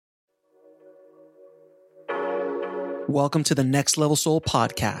Welcome to the Next Level Soul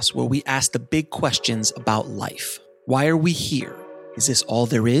podcast, where we ask the big questions about life. Why are we here? Is this all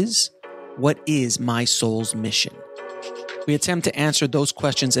there is? What is my soul's mission? We attempt to answer those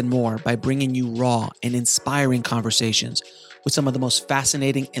questions and more by bringing you raw and inspiring conversations with some of the most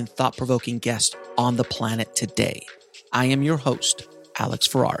fascinating and thought-provoking guests on the planet today. I am your host, Alex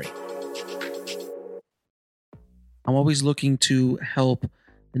Ferrari. I'm always looking to help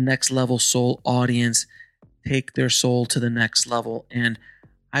the Next Level Soul audience take their soul to the next level. And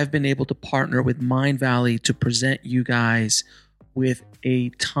I've been able to partner with Mind Valley to present you guys with a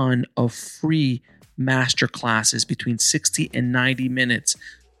ton of free master classes between 60 and 90 minutes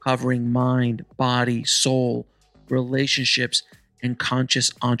covering mind, body, soul, relationships, and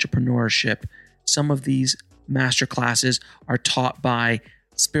conscious entrepreneurship. Some of these master classes are taught by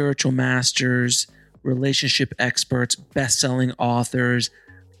spiritual masters, relationship experts, best-selling authors,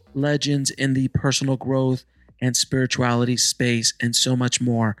 legends in the personal growth and spirituality space, and so much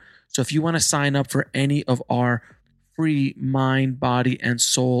more. So if you want to sign up for any of our free mind, body, and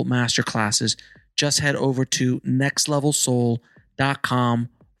soul masterclasses, just head over to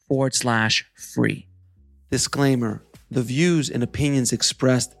nextlevelsoul.com/free. Disclaimer: the views and opinions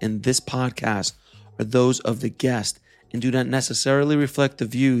expressed in this podcast are those of the guest and do not necessarily reflect the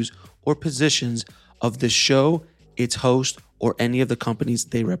views or positions of the show, its host, or any of the companies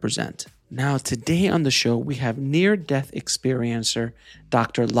they represent. Now, today on the show, we have near-death experiencer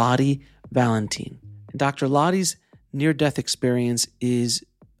Dr. Lotte Valentin. And Dr. Lotte's near-death experience is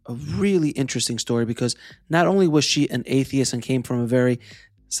a really interesting story because not only was she an atheist and came from a very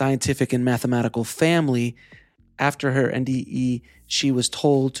scientific and mathematical family, after her NDE, she was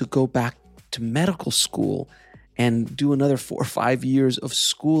told to go back to medical school and do another 4 or 5 years of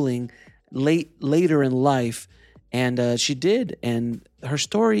schooling later in life. And she did. And her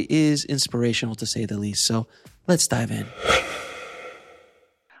story is inspirational, to say the least. So let's dive in.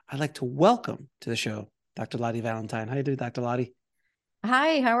 I'd like to welcome to the show Dr. Lotte Valentin. How you doing, Dr. Lotte?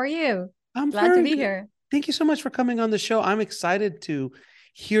 Hi, how are you? I'm glad to be good. here. Thank you so much for coming on the show. I'm excited to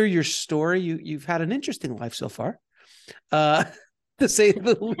hear your story. You've had an interesting life so far, to say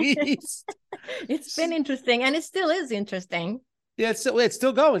the least. It's been interesting, and it still is interesting. Yeah, it's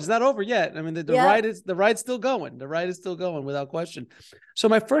still going. It's not over yet. I mean, the ride's still going. The ride is still going without question. So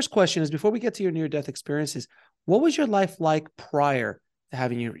my first question is, before we get to your near-death experiences, what was your life like prior to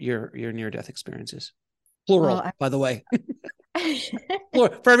having your near-death experiences? Plural, by the way.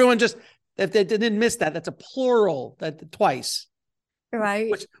 Plural. For everyone, just if they didn't miss that, that's a plural. That twice.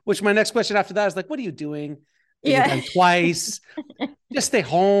 Right. Which my next question after that is like, what are you doing? Yeah. You've done twice. Just stay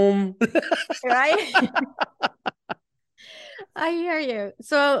home. Right. I hear you.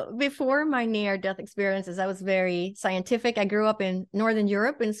 So before my near-death experiences, I was very scientific. I grew up in Northern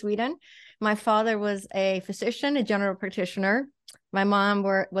Europe, in Sweden. My father was a physician, a general practitioner. My mom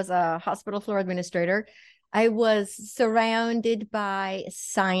was a hospital floor administrator. I was surrounded by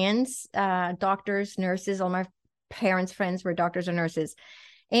science, doctors, nurses. All my parents' friends were doctors or nurses.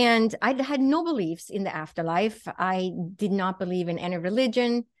 And I had no beliefs in the afterlife. I did not believe in any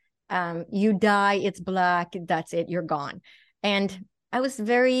religion. You die, it's black, that's it, you're gone. And I was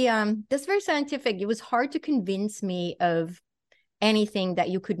very scientific. It was hard to convince me of anything that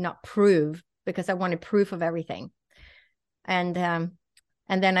you could not prove because I wanted proof of everything. And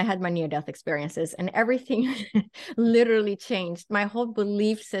then I had my near-death experiences and everything literally changed. My whole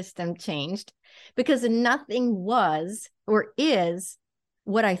belief system changed because nothing was or is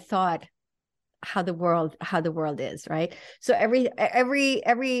what I thought how the world is, right? So every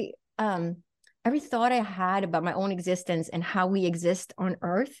thought I had about my own existence and how we exist on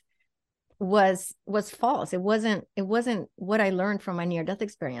Earth was false. It wasn't what I learned from my near-death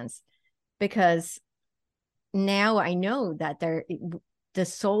experience, because now I know that the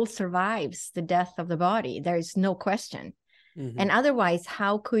soul survives the death of the body. There is no question. Mm-hmm. And otherwise,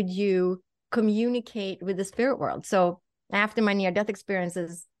 how could you communicate with the spirit world? So after my near-death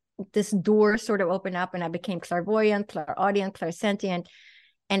experiences, this door sort of opened up and I became clairvoyant, clairaudient, clairsentient.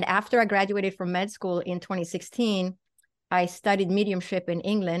 And after I graduated from med school in 2016, I studied mediumship in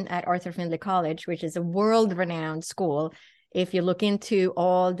England at Arthur Findlay College, which is a world-renowned school. If you look into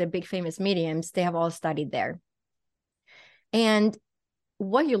all the big famous mediums, they have all studied there. And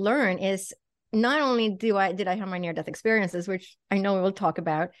what you learn is not only did I have my near-death experiences, which I know we will talk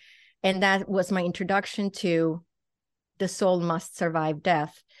about, and that was my introduction to the soul must survive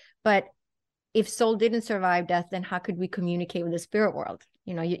death. But if soul didn't survive death, then how could we communicate with the spirit world?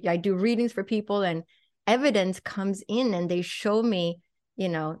 You know, I do readings for people and evidence comes in and they show me, you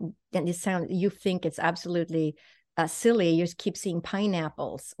know, and you think it's absolutely silly. You just keep seeing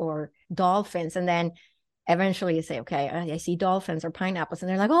pineapples or dolphins. And then eventually you say, okay, I see dolphins or pineapples. And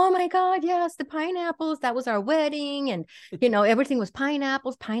they're like, oh my God, yes, the pineapples. That was our wedding. And, everything was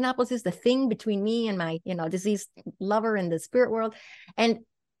pineapples. Pineapples is the thing between me and my, deceased lover in the spirit world. And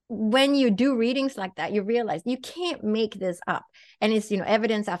when you do readings like that, you realize you can't make this up. And it's,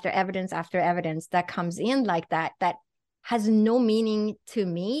 evidence after evidence after evidence that comes in like that, that has no meaning to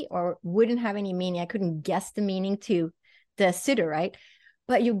me or wouldn't have any meaning. I couldn't guess the meaning to the sitter, right?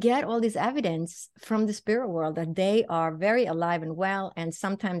 But you get all this evidence from the spirit world that they are very alive and well. And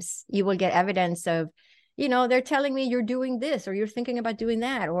sometimes you will get evidence of, they're telling me you're doing this, or you're thinking about doing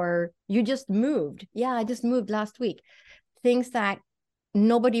that, or you just moved. Yeah, I just moved last week. Things that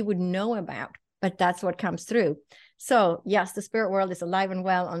nobody would know about, but that's what comes through. So yes, the spirit world is alive and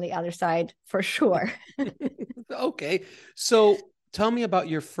well on the other side for sure. Okay. So tell me about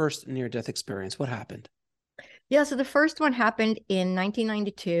your first near-death experience. What happened? Yeah, so the first one happened in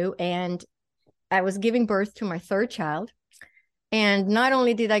 1992, and I was giving birth to my third child. And not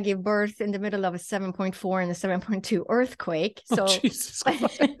only did I give birth in the middle of a 7.4 and a 7.2 earthquake, so Jesus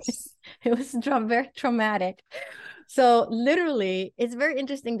Christ. It was very traumatic. So literally, it's very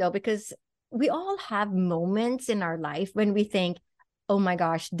interesting though, because we all have moments in our life when we think, oh my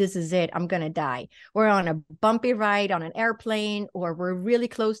gosh, this is it. I'm going to die. We're on a bumpy ride on an airplane, or we're really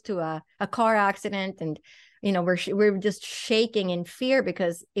close to a car accident. And, we're just shaking in fear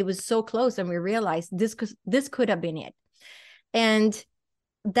because it was so close. And we realized this could have been it. And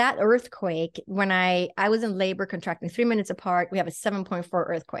that earthquake, when I was in labor contracting 3 minutes apart, we have a 7.4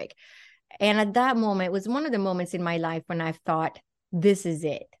 earthquake. And at that moment, it was one of the moments in my life when I thought, this is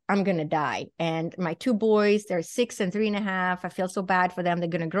it. I'm going to die. And my two boys, they're 6 and 3.5. I feel so bad for them. They're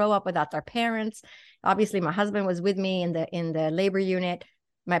going to grow up without their parents. Obviously, my husband was with me in the labor unit.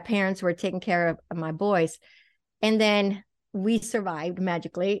 My parents were taking care of my boys. And then we survived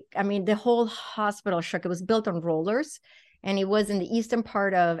magically. I mean, the whole hospital shook. It was built on rollers, and it was in the eastern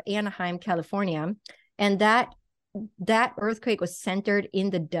part of Anaheim, California. And that earthquake was centered in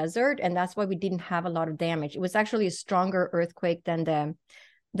the desert, and that's why we didn't have a lot of damage. It was actually a stronger earthquake than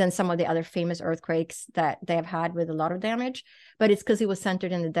some of the other famous earthquakes that they have had with a lot of damage, but it's because it was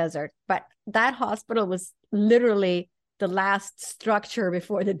centered in the desert. But that hospital was literally the last structure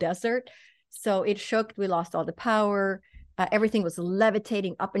before the desert. So it shook. We lost all the power. Everything was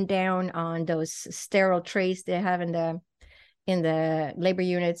levitating up and down on those sterile trays they have in the labor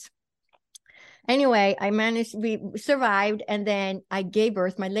units. Anyway, we survived, and then I gave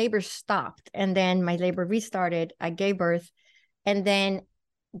birth. My labor stopped, and then my labor restarted. I gave birth, and then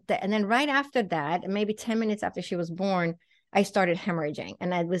right after that, maybe 10 minutes after she was born, I started hemorrhaging,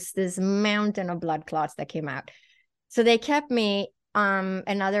 and it was this mountain of blood clots that came out. So they kept me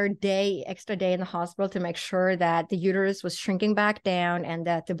another extra day in the hospital to make sure that the uterus was shrinking back down and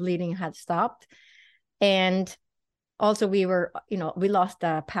that the bleeding had stopped. And also we lost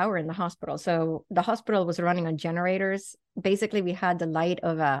the power in the hospital. So the hospital was running on generators. Basically, we had the light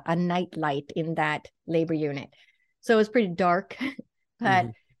of a night light in that labor unit. So it was pretty dark.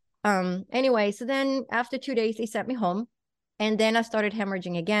 But anyway, so then after 2 days, they sent me home. And then I started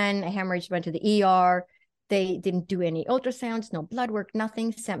hemorrhaging again. I hemorrhaged, went to the ER. They didn't do any ultrasounds, no blood work,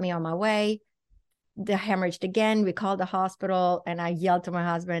 nothing, sent me on my way. They hemorrhaged again. We called the hospital, and I yelled to my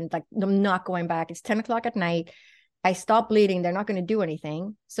husband, like, I'm not going back. It's 10 o'clock at night. I stopped bleeding. They're not going to do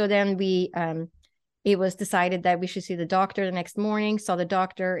anything. So then it was decided that we should see the doctor the next morning. Saw the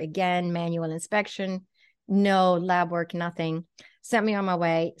doctor again, manual inspection, no lab work, nothing. Sent me on my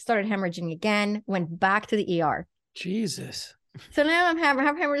way, started hemorrhaging again, went back to the ER. Jesus. So now I'm having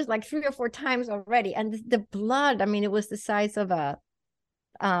hemorrhages like 3 or 4 times already. And the blood, I mean, it was the size of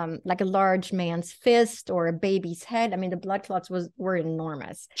like a large man's fist or a baby's head. I mean, the blood clots were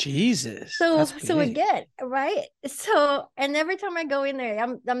enormous. Jesus. So again, right? So, and every time I go in there,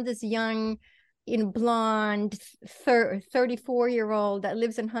 I'm this young, blonde 34-year-old that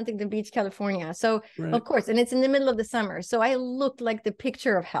lives in Huntington Beach, California. So right. Of course, and it's in the middle of the summer. So I looked like the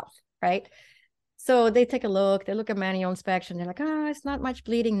picture of health, right? So they take a look, they look at manual inspection. They're like, it's not much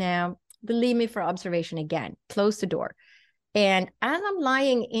bleeding now. They leave me for observation again, close the door. And as I'm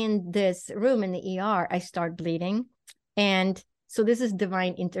lying in this room in the ER, I start bleeding. And so this is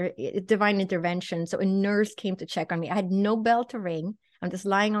divine intervention. So a nurse came to check on me. I had no bell to ring. I'm just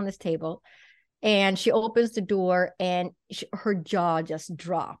lying on this table. And she opens the door, and her jaw just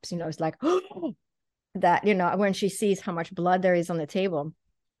drops. It's like, that, when she sees how much blood there is on the table.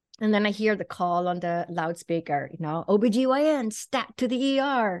 And then I hear the call on the loudspeaker, OBGYN, stat to the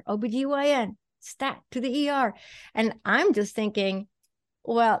ER, OBGYN, stat to the ER. And I'm just thinking,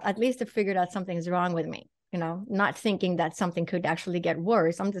 well, at least I figured out something's wrong with me, not thinking that something could actually get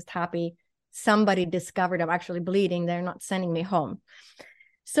worse. I'm just happy somebody discovered I'm actually bleeding. They're not sending me home.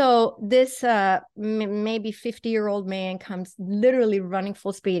 So this maybe 50-year-old man comes literally running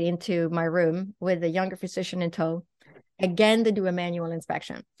full speed into my room with a younger physician in tow. Again, they do a manual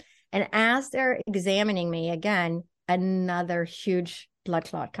inspection. And as they're examining me again, another huge blood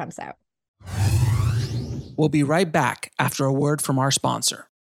clot comes out. We'll be right back after a word from our sponsor.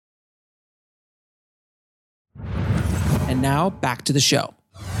 And now back to the show.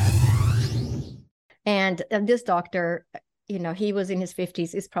 And this doctor, you know, he was in his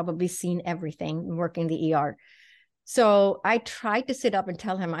 50s. He's probably seen everything working the ER. So I tried to sit up and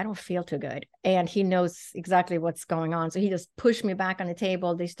tell him I don't feel too good. And he knows exactly what's going on. So he just pushed me back on the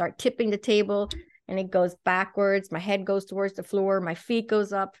table. They start tipping the table and it goes backwards. My head goes towards the floor. My feet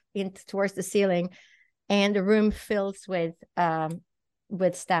goes up towards the ceiling. And the room fills with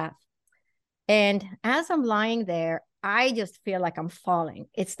staff. And as I'm lying there, I just feel like I'm falling.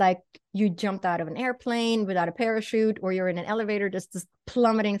 It's like you jumped out of an airplane without a parachute, or you're in an elevator just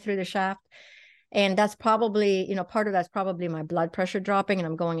plummeting through the shaft. And that's probably, you know, part of that's probably my blood pressure dropping and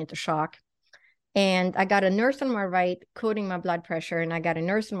I'm going into shock. And I got a nurse on my right coding my blood pressure, and I got a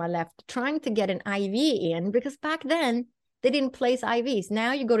nurse on my left trying to get an IV in, because back then they didn't place IVs.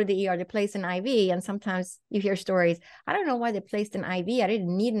 Now you go to the ER, they place an IV, and sometimes you hear stories. I don't know why they placed an IV. I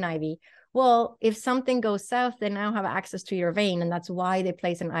didn't need an IV. Well, if something goes south, they now have access to your vein, and that's why they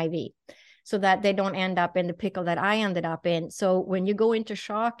place an IV, so that they don't end up in the pickle that I ended up in. So when you go into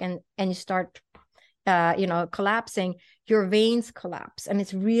shock and you start, collapsing, your veins collapse, and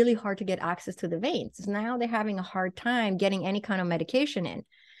it's really hard to get access to the veins. Now they're having a hard time getting any kind of medication in.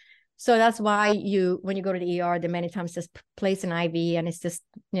 So that's why when you go to the ER, they many times just place an IV, and it's just,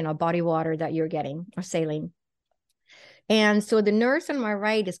 body water that you're getting, or saline. And so the nurse on my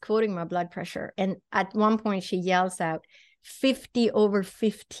right is quoting my blood pressure. And at one point she yells out,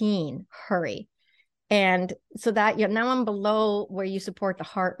 50/15, hurry. And so that, now I'm below where you support the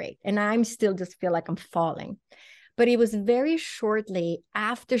heart rate. And I'm still just feel like I'm falling. But it was very shortly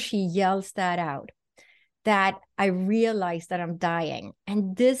after she yells that out that I realized that I'm dying.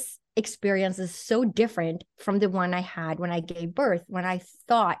 And this experience is so different from the one I had when I gave birth, when I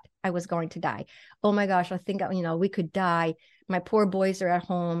thought I was going to die. Oh my gosh, I think, we could die. My poor boys are at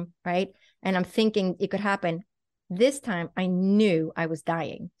home, right? And I'm thinking it could happen. This time I knew I was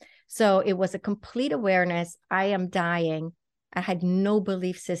dying. So it was a complete awareness. I am dying. I had no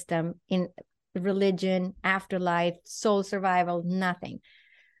belief system in religion, afterlife, soul survival, nothing.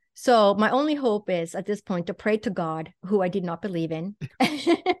 So my only hope is at this point to pray to God, who I did not believe in.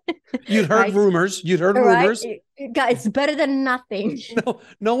 You'd heard right? rumors. You'd heard right? rumors. It's better than nothing.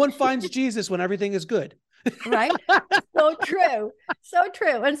 No one finds Jesus when everything is good. Right? So true. So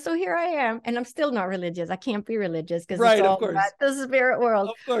true. And so here I am, and I'm still not religious. I can't be religious because it's all about the spirit world.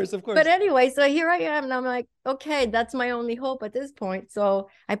 Of course. But anyway, so here I am, and I'm like, okay, that's my only hope at this point. So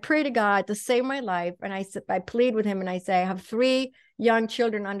I pray to God to save my life, and I plead with him, and I say, I have 3 young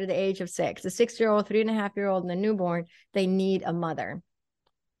children under the age of 6, a 6-year-old, 3.5-year-old, and a newborn. They need a mother.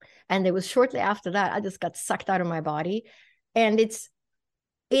 And it was shortly after that, I just got sucked out of my body. And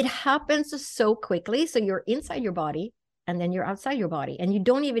it happens so quickly. So you're inside your body, and then you're outside your body, and you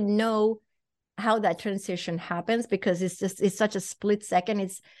don't even know how that transition happens, because it's such a split second.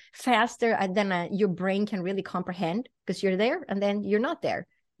 It's faster than your brain can really comprehend, because you're there and then you're not there.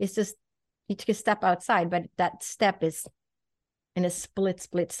 It's just, you take a step outside, but that step is in a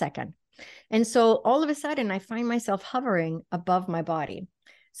split second. And so all of a sudden I find myself hovering above my body.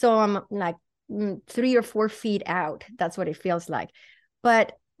 So I'm like 3 or 4 feet out. That's what it feels like.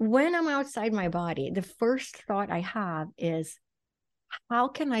 But when I'm outside my body, the first thought I have is, how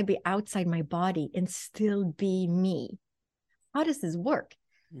can I be outside my body and still be me? How does this work?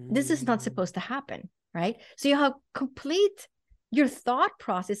 This is not supposed to happen, right? So you have your thought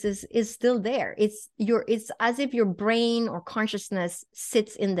process is still there. It's as if your brain or consciousness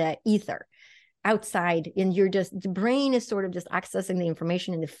sits in the ether outside, and the brain is sort of just accessing the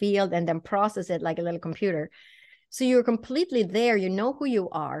information in the field and then process it like a little computer. So you're completely there. You know who you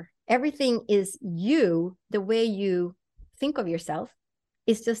are. Everything is you, the way you think of yourself.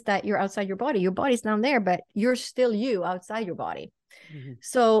 It's just that you're outside your body. Your body's down there, but you're still you outside your body. Mm-hmm.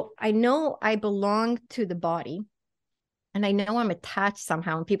 So I know I belong to the body, and I know I'm attached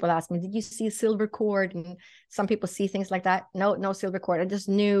somehow. And people ask me, did you see a silver cord? And some people see things like that. No silver cord. I just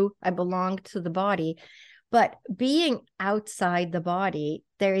knew I belonged to the body. But being outside the body,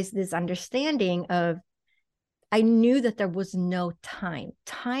 there is this understanding of, I knew that there was no time.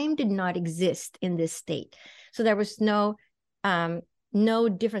 Time did not exist in this state. So there was no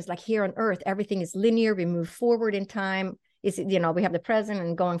difference. Like here on Earth, everything is linear. We move forward in time. Is, you know, we have the present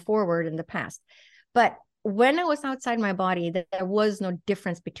and going forward in the past. But when I was outside my body, there was no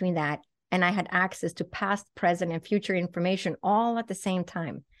difference between that. And I had access to past, present, and future information all at the same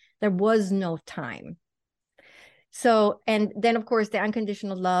time. There was no time. So, and then of course, the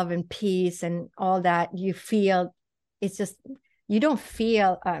unconditional love and peace and all that you feel, it's just, you don't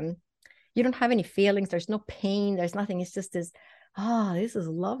feel, you don't have any feelings. There's no pain. There's nothing. It's just this, this is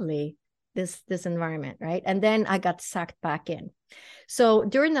lovely, this environment, right? And then I got sucked back in. So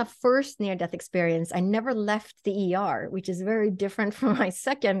during the first near-death experience, I never left the ER, which is very different from my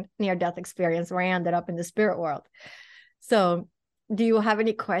second near-death experience where I ended up in the spirit world. So do you have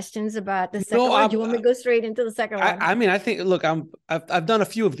any questions about the second one? Do you want me to go straight into the second one? I mean, I think, look, I've done a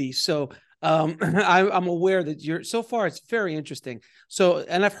few of these, so I'm aware that so far it's very interesting. So,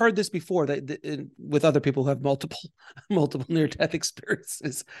 and I've heard this before that with other people who have multiple near-death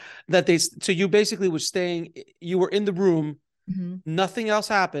experiences, so you basically you were in the room, mm-hmm. Nothing else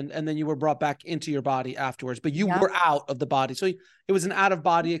happened, and then you were brought back into your body afterwards, but you were out of the body. So it was an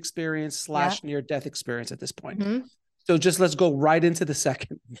out-of-body experience / near-death experience at this point. Mm-hmm. So just let's go right into the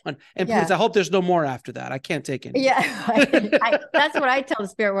second one. And please, I hope there's no more after that. I can't take any. Yeah, that's what I tell the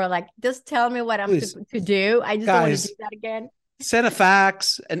spirit world. Like, just tell me what I'm to do. I just don't want to do that again. Send a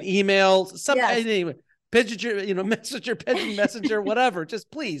fax, an email, something, anyway, messenger, whatever.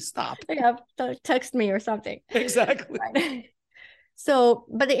 Just please stop. Yeah, text me or something. Exactly. Right. So,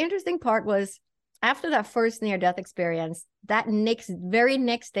 but the interesting part was after that first near-death experience, that very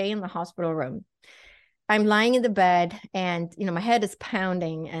next day in the hospital room, I'm lying in the bed and, you know, my head is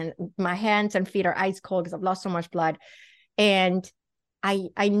pounding and my hands and feet are ice cold because I've lost so much blood. And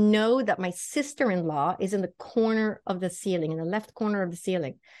I know that my sister-in-law is in the corner of the ceiling, in the left corner of the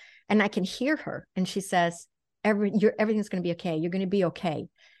ceiling. And I can hear her. And she says, everything's going to be okay. You're going to be okay.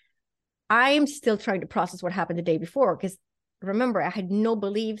 I am still trying to process what happened the day before. Because remember, I had no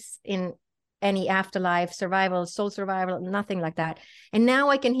beliefs in any afterlife, survival, soul survival, nothing like that. And now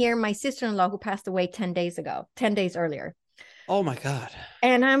I can hear my sister-in-law who passed away 10 days earlier. Oh my God.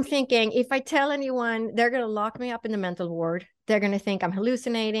 And I'm thinking, if I tell anyone, they're going to lock me up in the mental ward. They're going to think I'm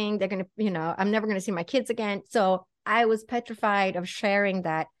hallucinating. They're going to, you know, I'm never going to see my kids again. So I was petrified of sharing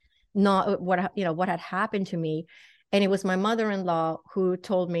that, not what had happened to me. And it was my mother-in-law who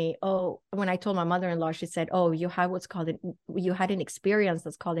told me, when I told my mother-in-law, she said, you had an experience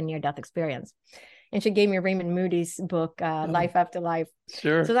that's called a near-death experience. And she gave me Raymond Moody's book, Life After Life.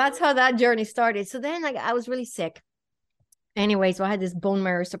 Sure. So that's how that journey started. So then I was really sick. Anyway, so I had this bone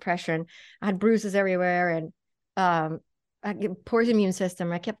marrow suppression. I had bruises everywhere and I get poor immune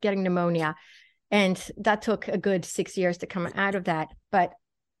system. I kept getting pneumonia. And that took a good 6 years to come out of that. But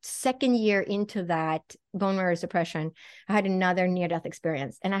second year into that bone marrow suppression, I had another near-death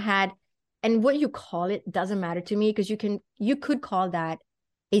experience. And what you call it doesn't matter to me, because you could call that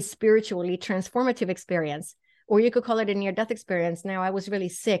a spiritually transformative experience, or you could call it a near-death experience. Now, I was really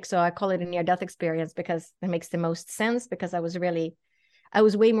sick, so I call it a near-death experience because it makes the most sense, because I was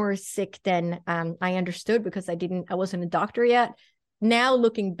way more sick than I understood, because I wasn't a doctor yet. Now,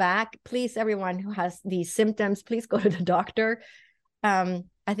 looking back, please, everyone who has these symptoms, please go to the doctor.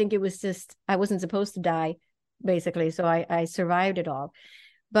 I think it was just, I wasn't supposed to die, basically. So I survived it all.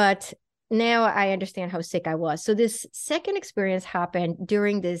 But now I understand how sick I was. So this second experience happened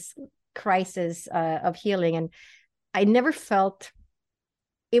during this crisis of healing. And I never felt,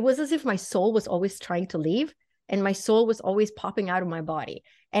 it was as if my soul was always trying to leave, and my soul was always popping out of my body.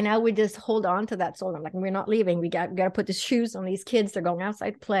 And I would just hold on to that soul. I'm like, we're not leaving. We got to put the shoes on these kids. They're going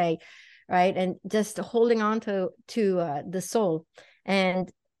outside to play, right? And just holding on to the soul.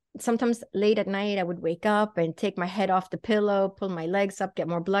 And sometimes late at night, I would wake up and take my head off the pillow, pull my legs up, get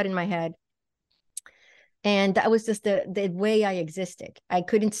more blood in my head. And that was just the way I existed. I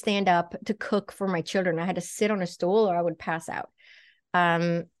couldn't stand up to cook for my children. I had to sit on a stool or I would pass out.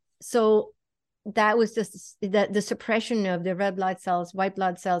 So that was just the suppression of the red blood cells, white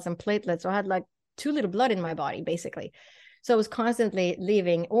blood cells, and platelets. So I had like too little blood in my body, basically. So I was constantly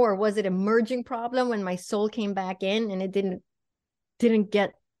leaving. Or was it a merging problem when my soul came back in and it didn't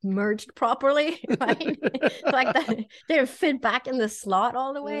get merged properly, right? Like that didn't fit back in the slot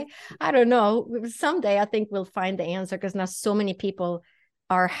all the way. I don't know. Someday I think we'll find the answer, because now so many people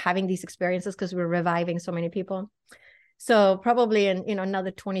are having these experiences because we're reviving so many people. So probably in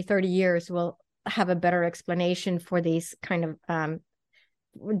another 20, 30 years, we'll have a better explanation for these kind of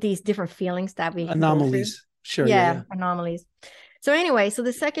these different feelings that we anomalies. Sure. Yeah, anomalies. So anyway, so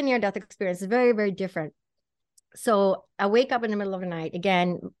the second near-death experience is very, very different. So I wake up in the middle of the night.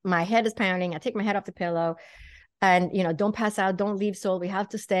 Again, my head is pounding. I take my head off the pillow and, don't pass out. Don't leave, soul. We have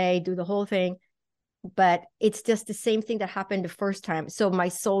to stay, do the whole thing. but it's just the same thing that happened the first time. So my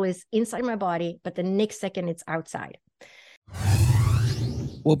soul is inside my body, but the next second it's outside.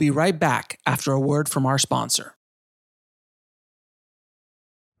 We'll be right back after a word from our sponsor.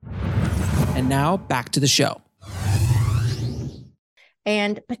 And now back to the show.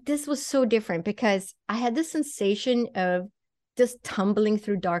 But this was so different because I had this sensation of just tumbling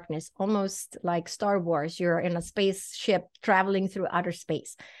through darkness, almost like Star Wars. You're in a spaceship traveling through outer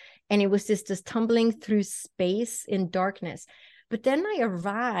space. And it was just tumbling through space in darkness. But then I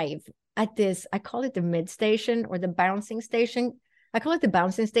arrive at this, I call it the mid station or the bouncing station. I call it the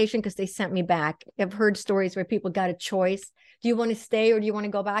bouncing station because they sent me back. I've heard stories where people got a choice. Do you want to stay or do you want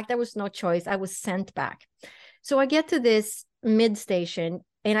to go back? There was no choice. I was sent back. So I get to this mid station,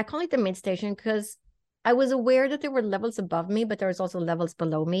 and I call it the mid station because I was aware that there were levels above me, but there was also levels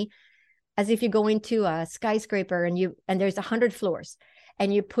below me. As if you go into a skyscraper and there's 100 floors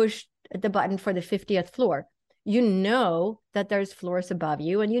and you push the button for the 50th floor, you know that there's floors above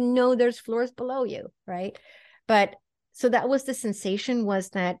you and you know there's floors below you, right? But so that was the sensation, was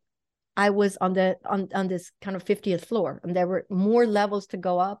that I was on this kind of 50th floor, and there were more levels to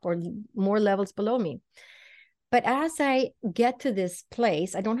go up or more levels below me. But as I get to this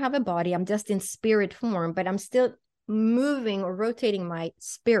place, I don't have a body, I'm just in spirit form, but I'm still moving or rotating my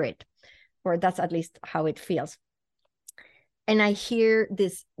spirit, or that's at least how it feels. And I hear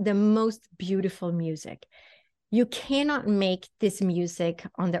the most beautiful music. You cannot make this music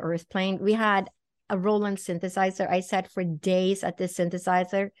on the earth plane. We had a Roland synthesizer. I sat for days at this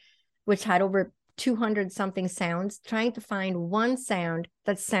synthesizer, which had over 200 something sounds, trying to find one sound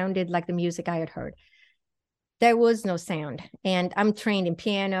that sounded like the music I had heard. There was no sound. And I'm trained in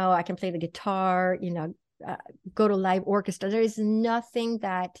piano. I can play the guitar, go to live orchestra. There is nothing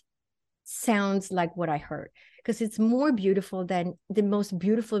that sounds like what I heard, because it's more beautiful than the most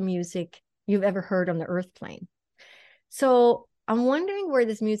beautiful music you've ever heard on the earth plane. So I'm wondering where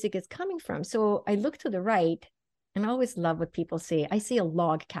this music is coming from. So I look to the right, and I always love what people see. I see a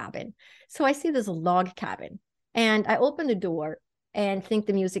log cabin. So I see this log cabin, and I open the door and think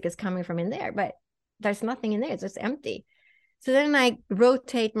the music is coming from in there, but there's nothing in there. It's just empty. So then I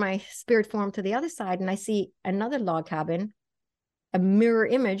rotate my spirit form to the other side, and I see another log cabin, a mirror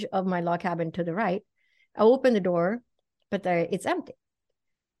image of my log cabin to the right. I open the door, but it's empty.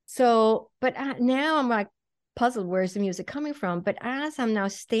 So, but now I'm like puzzled, where's the music coming from? But as I'm now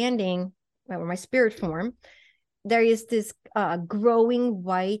standing, my spirit form, there is this growing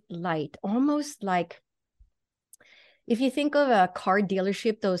white light, almost like, if you think of a car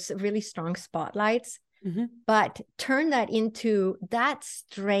dealership, those really strong spotlights, but turn that into that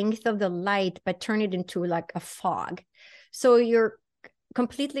strength of the light, but turn it into like a fog. So you're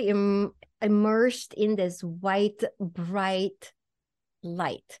completely immersed in this white, bright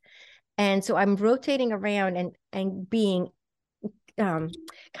light. And so I'm rotating around and being kind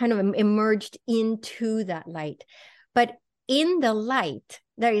of emerged into that light. But in the light,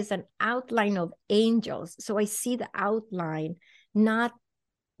 there is an outline of angels. So I see the outline, not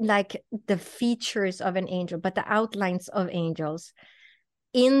like the features of an angel, but the outlines of angels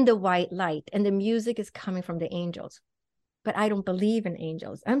in the white light. And the music is coming from the angels. But I don't believe in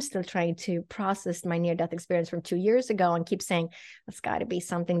angels. I'm still trying to process my near-death experience from 2 years ago and keep saying, it's got to be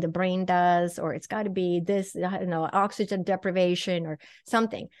something the brain does, or it's got to be this, oxygen deprivation or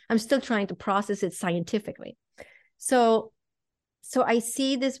something. I'm still trying to process it scientifically. So I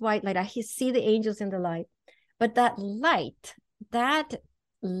see this white light. I see the angels in the light. But that light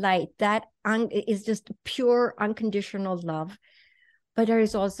is just pure unconditional love. But there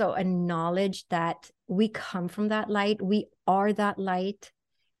is also a knowledge that we come from that light. We are that light.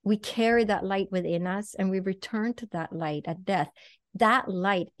 We carry that light within us, and we return to that light at death. That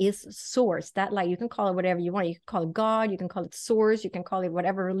light is source. That light, you can call it whatever you want. You can call it God. You can call it source. You can call it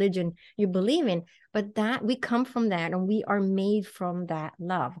whatever religion you believe in. But that we come from that, and we are made from that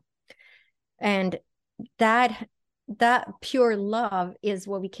love. And that pure love is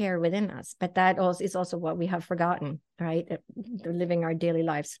what we carry within us. But that also is also what we have forgotten, right? Living our daily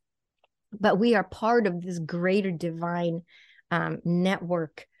lives. But we are part of this greater divine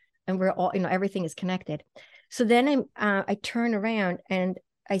network, and we're all, everything is connected. So then I turn around and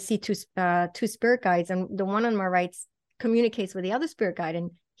I see two spirit guides, and the one on my right communicates with the other spirit guide,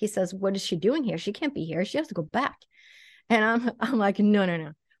 and he says, "What is she doing here? She can't be here. She has to go back." And I'm like,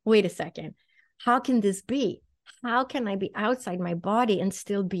 no, wait a second. How can this be? How can I be outside my body and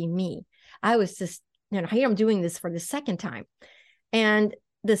still be me? I was just, here I'm doing this for the second time. And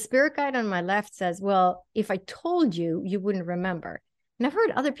the spirit guide on my left says, well, if I told you, you wouldn't remember. And I've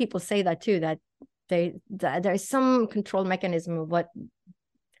heard other people say that too, that there's some control mechanism of what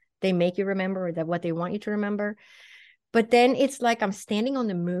they make you remember or that what they want you to remember. But then it's like I'm standing on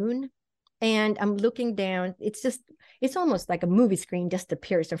the moon and I'm looking down. It's almost like a movie screen just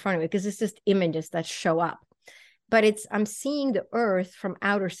appears in front of me because it's just images that show up. But I'm seeing the earth from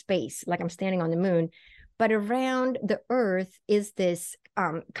outer space, like I'm standing on the moon. But around the earth is this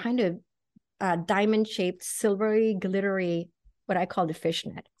kind of diamond-shaped, silvery, glittery, what I call the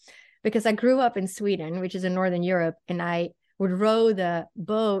fishnet. Because I grew up in Sweden, which is in Northern Europe, and I would row the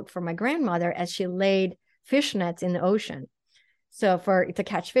boat for my grandmother as she laid fishnets in the ocean. So to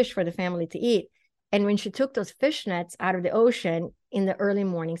catch fish for the family to eat. And when she took those fishnets out of the ocean in the early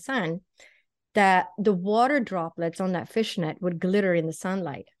morning sun, that the water droplets on that fishnet would glitter in the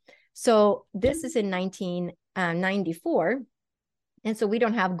sunlight. So this is in 1994. And so we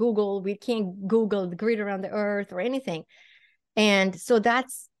don't have Google. We can't Google the grid around the earth or anything. And so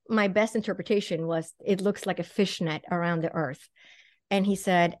that's my best interpretation was it looks like a fishnet around the earth. And he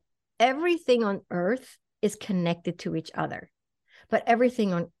said, everything on earth is connected to each other, but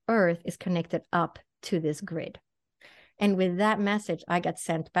everything on earth is connected up to this grid. And with that message, I got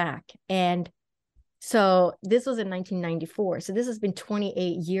sent back. And so this was in 1994. So this has been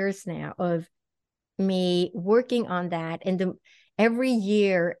 28 years now of me working on that. And every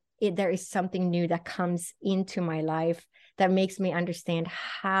year there is something new that comes into my life that makes me understand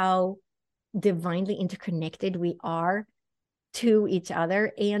how divinely interconnected we are to each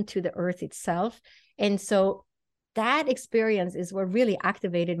other and to the earth itself. And so that experience is what really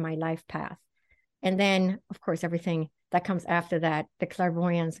activated my life path. And then, of course, everything that comes after that, the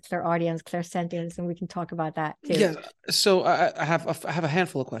clairvoyance, clairaudience, clairsentience, and we can talk about that too. Yeah. So I have a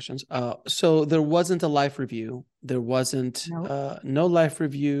handful of questions. So there wasn't a life review. There wasn't no life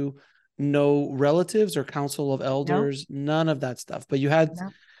review, no relatives or council of elders, none of that stuff. But you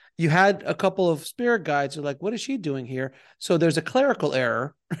had a couple of spirit guides who are like, what is she doing here? So there's a clerical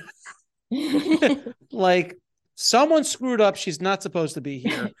error. Like someone screwed up. She's not supposed to be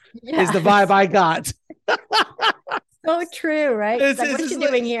here. Is the vibe I got. So true, right? Like, what is she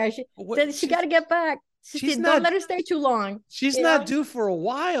doing here? She got to get back. Don't let her stay too long. She's not due for a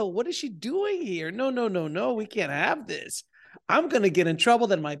while. What is she doing here? No. We can't have this. I'm going to get in trouble.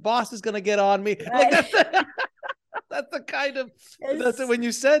 Then my boss is going to get on me. Right. Like that's the kind of, when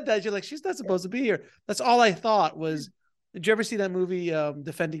you said that, you're like, she's not supposed to be here. That's all I thought was, did you ever see that movie,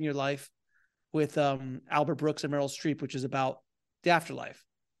 Defending Your Life with Albert Brooks and Meryl Streep, which is about the afterlife?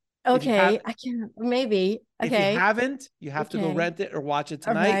 Okay, I can't. Maybe. Okay. If you haven't, you have to go rent it or watch it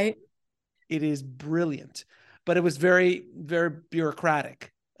tonight. Right. It is brilliant, but it was very, very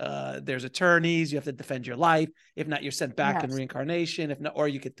bureaucratic. There's attorneys. You have to defend your life. If not, you're sent back in reincarnation. If not, or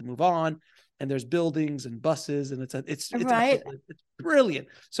you get to move on. And there's buildings and buses, and it's brilliant.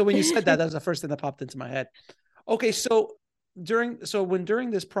 So when you said that, that was the first thing that popped into my head. Okay, so during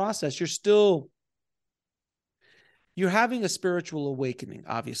this process, you're having a spiritual awakening,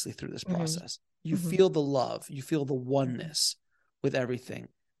 obviously, through this process. You feel the love, you feel the oneness with everything.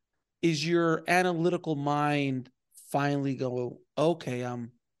 Is your analytical mind finally go, okay,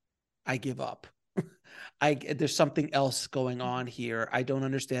 I give up. There's something else going on here. I don't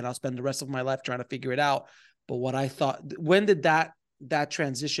understand. I'll spend the rest of my life trying to figure it out. But what I thought, when did that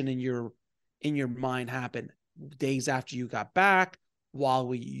transition in your mind happen? Days after you got back,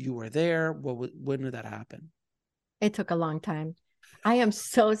 while you were there? When did that happen? It took a long time. I am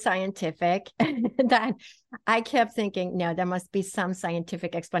so scientific that I kept thinking, no, there must be some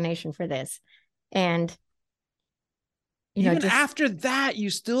scientific explanation for this. And even after that, you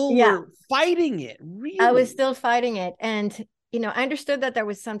still were fighting it. Really? I was still fighting it. And, I understood that there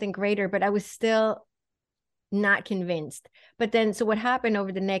was something greater, but I was still not convinced. But then, so what happened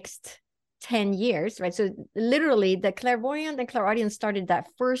over the next 10 years, right? So literally the clairvoyant and clairaudient started that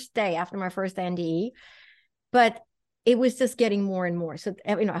first day after my first NDE, but it was just getting more and more. So,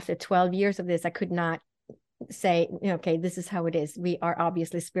 after 12 years of this, I could not say, okay, this is how it is. We are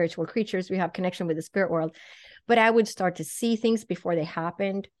obviously spiritual creatures. We have connection with the spirit world. But I would start to see things before they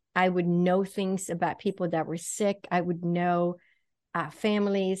happened. I would know things about people that were sick. I would know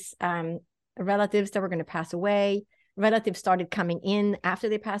families, relatives that were going to pass away. Relatives started coming in after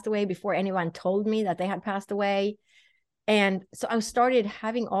they passed away before anyone told me that they had passed away. And so I started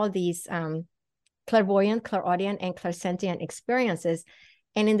having all these clairvoyant, clairaudient, and clairsentient experiences.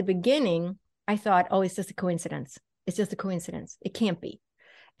 And in the beginning, I thought, oh, it's just a coincidence. It's just a coincidence. It can't be.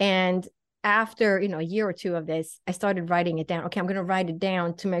 And after, a year or two of this, I started writing it down. Okay, I'm going to write it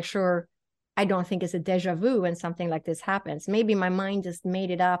down to make sure I don't think it's a deja vu when something like this happens. Maybe my mind just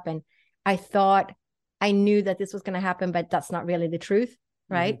made it up and I thought I knew that this was going to happen, but that's not really the truth,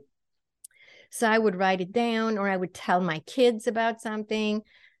 right? So I would write it down, or I would tell my kids about something.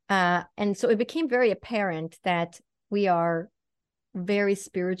 And so it became very apparent that we are very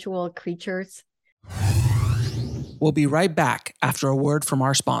spiritual creatures. We'll be right back after a word from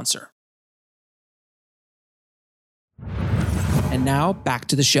our sponsor. And now back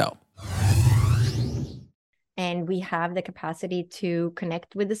to the show. And we have the capacity to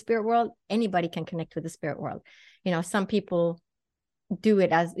connect with the spirit world. Anybody can connect with the spirit world. You know, some people do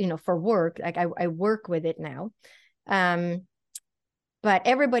it as, you know, for work. Like I work with it now. But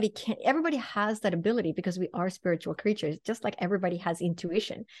everybody has that ability because we are spiritual creatures, just like everybody has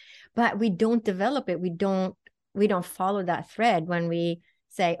intuition, but we don't develop it. We don't follow that thread when we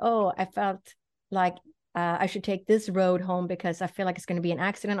say, oh, I felt like I should take this road home because I feel like it's going to be an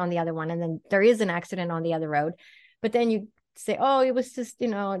accident on the other one. And then there is an accident on the other road. But then you say, oh, it was just, you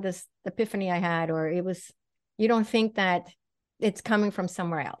know, this epiphany I had, or you don't think that it's coming from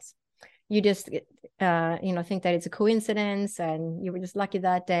somewhere else. You just, think that it's a coincidence and you were just lucky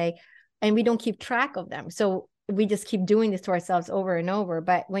that day. And we don't keep track of them. So we just keep doing this to ourselves over and over.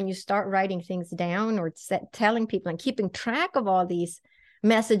 But when you start writing things down or telling people and keeping track of all these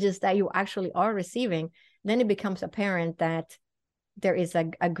messages that you actually are receiving, then it becomes apparent that there is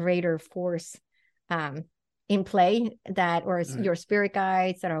a greater force in play your spirit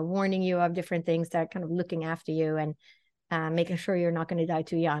guides that are warning you of different things, that are kind of looking after you and making sure you're not going to die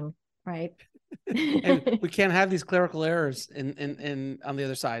too young. Right. And we can't have these clerical errors in on the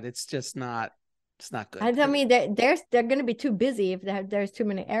other side. It's just not, it's not good. I mean, they're going to be too busy if there's too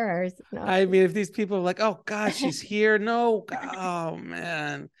many errors. No. I mean, if these people are like, oh gosh, she's here. No, oh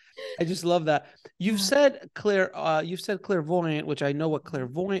man. I just love that. You've said clairvoyant, which I know what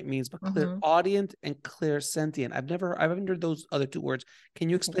clairvoyant means, but clairaudient and clairsentient. I've never heard those other two words. Can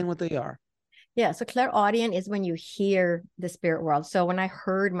you explain what they are? Yeah. So clairaudient is when you hear the spirit world. So when I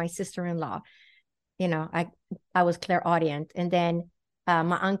heard my sister-in-law, you know, I was clairaudient. And then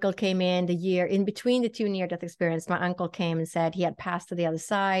my uncle came in the year in between the two near-death experiences. My uncle came and said he had passed to the other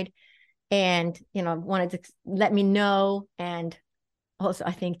side and, you know, wanted to let me know. And also,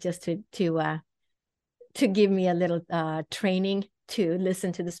 I think just to give me a little training to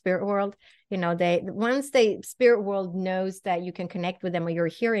listen to the spirit world. You know, once the spirit world knows that you can connect with them or you're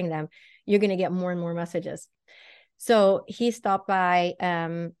hearing them, you're going to get more and more messages. So he stopped by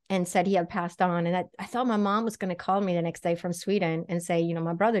and said he had passed on. And I thought my mom was going to call me the next day from Sweden and say, you know,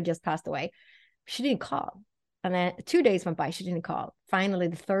 my brother just passed away. She didn't call. And then 2 days went by, she didn't call. Finally,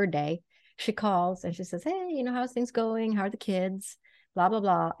 the third day, she calls and she says, hey, you know, how's things going? How are the kids? Blah, blah,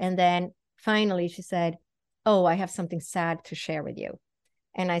 blah. And then finally she said, oh, I have something sad to share with you.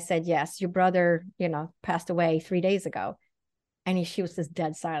 And I said, yes, your brother, you know, passed away 3 days ago. And she was just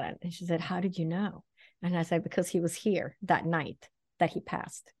dead silent. And she said, how did you know? And I said, because he was here that night that he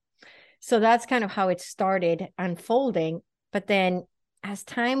passed. So that's kind of how it started unfolding. But then as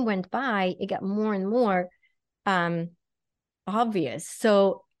time went by, it got more and more obvious.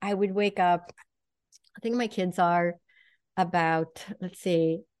 So I would wake up, I think my kids are about,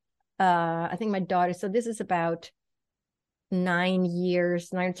 I think my daughter, so this is about 9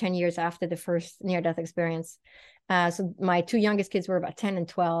 or 10 years after the first near-death experience. So my two youngest kids were about 10 and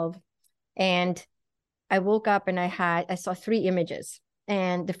 12. And I woke up and I saw 3 images.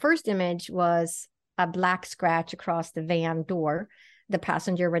 And the first image was a black scratch across the van door, the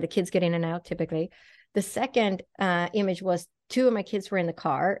passenger where the kids get in and out typically. The second image was 2 of my kids were in the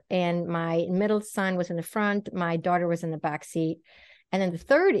car and my middle son was in the front. My daughter was in the back seat. And then the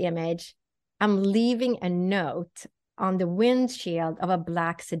third image, I'm leaving a note on the windshield of a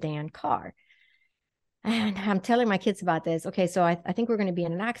black sedan car. And I'm telling my kids about this. Okay, so I think we're going to be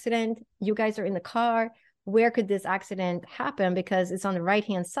in an accident. You guys are in the car. Where could this accident happen? Because it's on the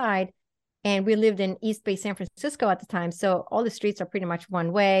right-hand side. And we lived in East Bay, San Francisco at the time. So all the streets are pretty much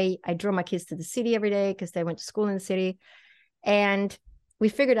one way. I drove my kids to the city every day because they went to school in the city. And we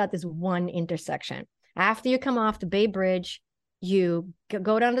figured out this one intersection. After you come off the Bay Bridge, you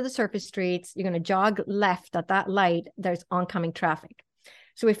go down to the surface streets. You're going to jog left at that light. There's oncoming traffic.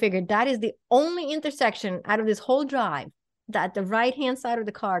 So we figured that is the only intersection out of this whole drive that the right-hand side of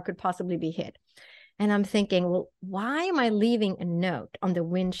the car could possibly be hit. And I'm thinking, well, why am I leaving a note on the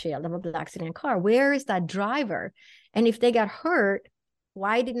windshield of a black sedan car? Where is that driver? And if they got hurt,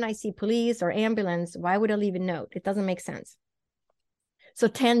 why didn't I see police or ambulance? Why would I leave a note? It doesn't make sense. So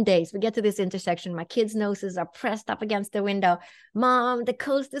 10 days, we get to this intersection. My kids' noses are pressed up against the window. Mom, the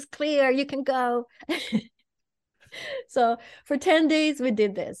coast is clear. You can go. So for 10 days, we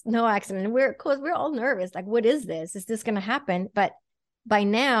did this. No accident. And we're all nervous. Like, what is this? Is this going to happen? But by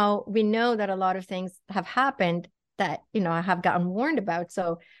now, we know that a lot of things have happened that, you know, I have gotten warned about.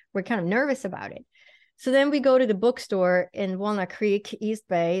 So we're kind of nervous about it. So then we go to the bookstore in Walnut Creek, East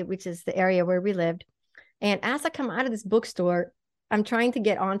Bay, which is the area where we lived. And as I come out of this bookstore, I'm trying to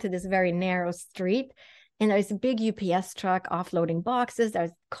get onto this very narrow street. And there's a big UPS truck offloading boxes. There's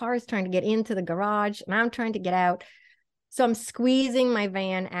cars trying to get into the garage, and I'm trying to get out. So I'm squeezing my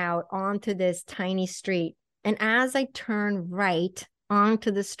van out onto this tiny street. And as I turn right onto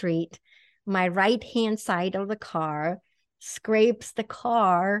the street, my right-hand side of the car scrapes the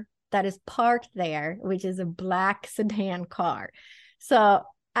car that is parked there, which is a black sedan car. So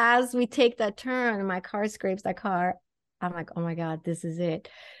as we take that turn, my car scrapes that car. I'm like, oh my God, this is it.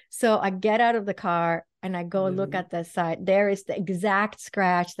 So I get out of the car and I go look at the side. There is the exact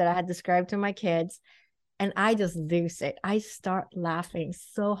scratch that I had described to my kids. And I just lose it. I start laughing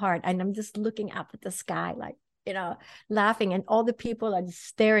so hard. And I'm just looking up at the sky, like, laughing. And all the people are just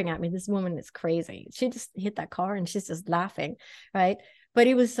staring at me. This woman is crazy. She just hit that car and she's just laughing, right? But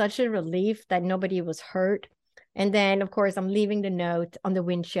it was such a relief that nobody was hurt. And then, of course, I'm leaving the note on the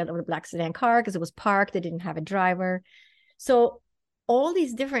windshield of the black sedan car because it was parked. It didn't have a driver. So all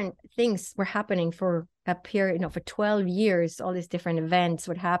these different things were happening for a period, for 12 years, all these different events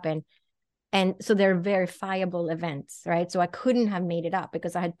would happen. And so they're verifiable events, right? So I couldn't have made it up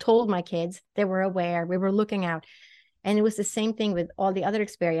because I had told my kids, they were aware, we were looking out. And it was the same thing with all the other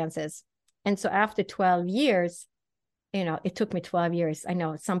experiences. And so after 12 years, it took me 12 years. I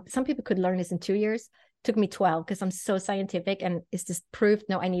know some people could learn this in 2 years. It took me 12 because I'm so scientific and it's just proof.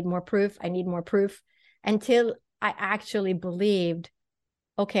 No, I need more proof. I need more proof until I actually believed,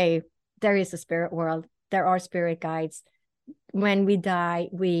 okay, there is a spirit world. There are spirit guides. When we die,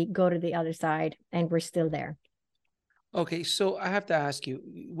 we go to the other side and we're still there. Okay. So I have to ask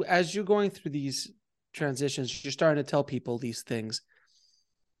you, as you're going through these transitions, you're starting to tell people these things.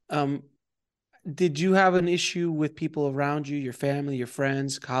 Did you have an issue with people around you, your family, your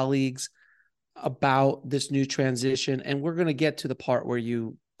friends, colleagues about this new transition? And we're going to get to the part where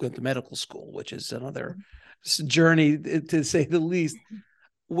you go to medical school, which is another journey to say the least.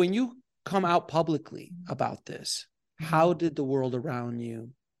 When you come out publicly about this, how did the world around you,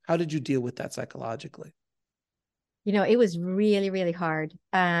 how did you deal with that psychologically? It was really, really hard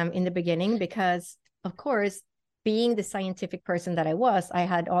in the beginning because, of course, being the scientific person that I was, I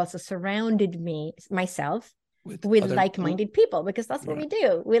had also surrounded myself with like-minded people because that's what we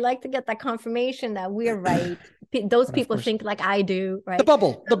do. We like to get that confirmation that we're right. Those people think like I do, right? The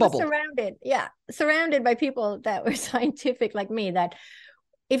bubble. Surrounded by people that were scientific like me, that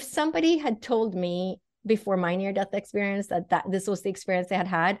if somebody had told me before my near-death experience that this was the experience they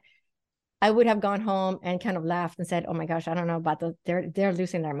had, I would have gone home and kind of laughed and said, oh my gosh, I don't know about they're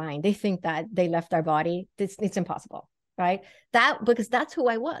losing their mind. They think that they left our body. It's impossible, right? Because that's who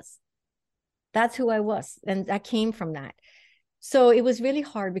I was. That's who I was. And that came from that. So it was really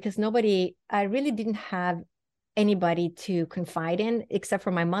hard because I really didn't have anybody to confide in except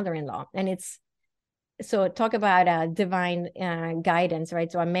for my mother-in-law. And so talk about divine guidance,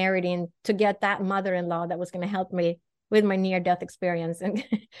 right? So I'm married in to get that mother-in-law that was going to help me with my near-death experience. And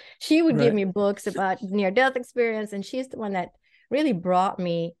she would give me books about near-death experience. And she's the one that really brought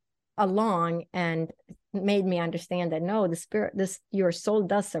me along and made me understand that, no, your soul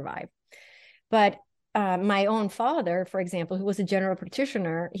does survive. But my own father, for example, who was a general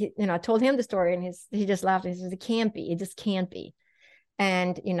practitioner, I told him the story and he just laughed. He says, it can't be. It just can't be.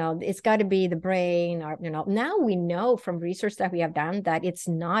 And, it's got to be the brain or, now we know from research that we have done that it's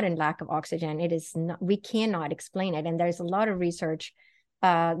not in lack of oxygen. It is not, we cannot explain it. And there's a lot of research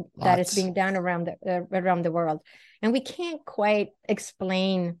that is being done around the world. And we can't quite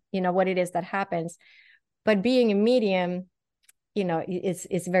explain, what it is that happens. But being a medium,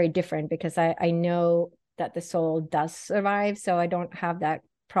 it's very different because I know that the soul does survive. So I don't have that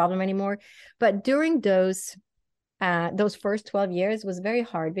problem anymore. But during those first 12 years was very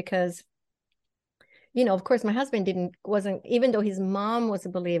hard because, of course, my husband wasn't, even though his mom was a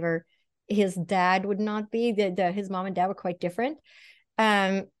believer, his dad would not be. His mom and dad were quite different.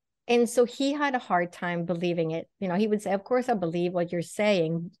 And so he had a hard time believing it. He would say, of course, I believe what you're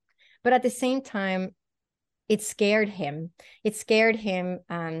saying. But at the same time, it scared him. It scared him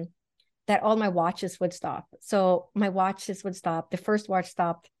that all my watches would stop. So my watches would stop. The first watch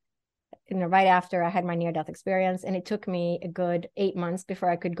stopped right after I had my near-death experience. And it took me a good 8 months before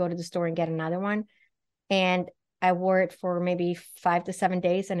I could go to the store and get another one. And I wore it for maybe 5 to 7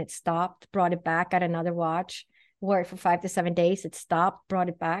 days and it stopped, brought it back, got another watch, wore it for 5 to 7 days. It stopped, brought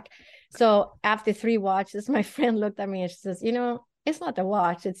it back. So after 3 watches, my friend looked at me and she says, it's not the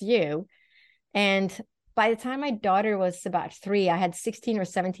watch, it's you. And by the time my daughter was about 3, I had 16 or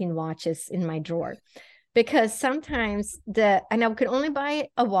 17 watches in my drawer. because sometimes and I could only buy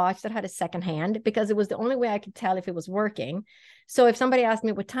a watch that had a second hand because it was the only way I could tell if it was working. So if somebody asked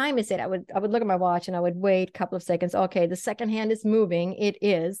me what time is it, I would look at my watch and I would wait a couple of seconds. Okay, the second hand is moving. It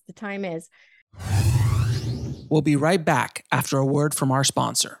is. The time is. We'll be right back after a word from our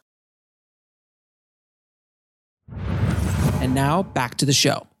sponsor. And now back to the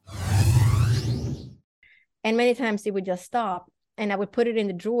show. And many times it would just stop and I would put it in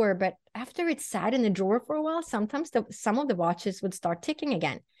the drawer. But after it sat in the drawer for a while, sometimes some of the watches would start ticking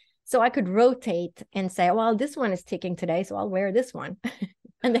again. So I could rotate and say, well, this one is ticking today, so I'll wear this one.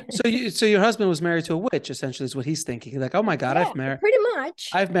 And then, so your husband was married to a witch, essentially, is what he's thinking. Like, oh my God, yeah, pretty much.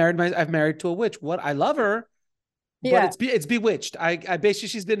 I've married to a witch. What? I love her. Yeah. But it's Bewitched. I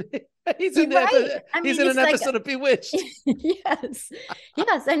basically he's in an episode of Bewitched. Yes.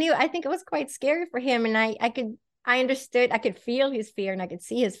 I think it was quite scary for him. And I understood, I could feel his fear and I could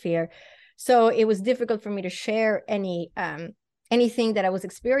see his fear. So it was difficult for me to share anything that I was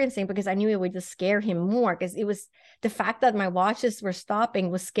experiencing because I knew it would just scare him more, because it was the fact that my watches were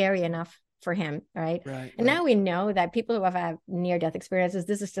stopping was scary enough for him, right? And now we know that people who have had near-death experiences,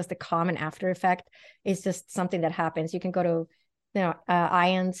 this is just a common after effect. It's just something that happens. You can go to,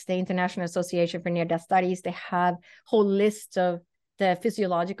 IANS, the International Association for Near-Death Studies. They have whole lists of the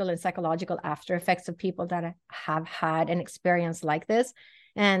physiological and psychological after effects of people that have had an experience like this.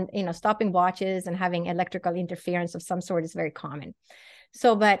 And, stopping watches and having electrical interference of some sort is very common.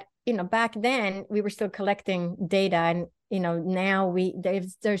 So, but, back then we were still collecting data, and, now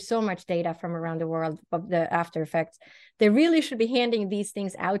there's so much data from around the world of the after effects. They really should be handing these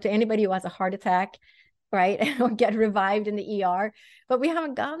things out to anybody who has a heart attack, right? Or get revived in the ER, but we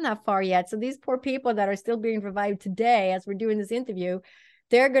haven't gotten that far yet. So these poor people that are still being revived today, as we're doing this interview,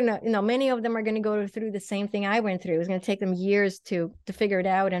 they're gonna, many of them are gonna go through the same thing I went through. It's gonna take them years to figure it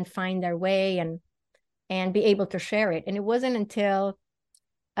out and find their way and be able to share it. And it wasn't until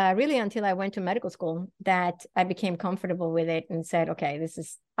I went to medical school that I became comfortable with it and said, okay,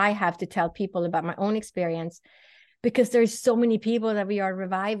 I have to tell people about my own experience, because there's so many people that we are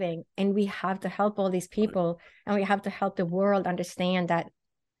reviving, and we have to help all these people, and we have to help the world understand that,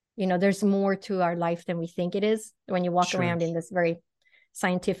 there's more to our life than we think it is when you walk around in this very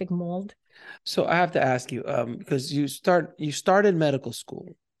scientific mold. So I have to ask you, because you started medical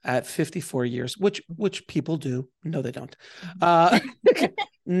school at 54 years, which people do. No, they don't.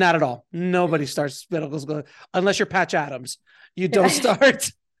 Not at all. Nobody starts medical school unless you're Patch Adams. You don't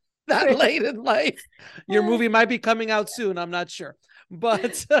start that late in life. Your movie might be coming out soon. I'm not sure,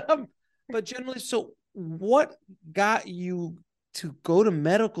 but generally, so what got you to go to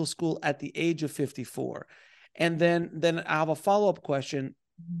medical school at the age of 54? And then I have a follow-up question.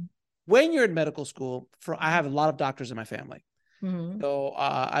 When you're in medical school, I have a lot of doctors in my family. Mm-hmm. So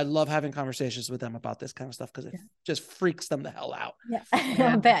I love having conversations with them about this kind of stuff, because it just freaks them the hell out. Yeah,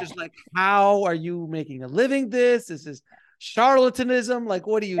 I bet. Just like, how are you making a living? This is charlatanism. Like,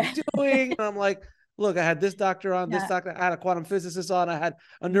 what are you doing? And I'm like, look, I had this doctor on, this doctor, I had a quantum physicist on, I had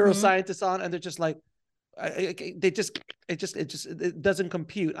a neuroscientist on, and they're just like, it doesn't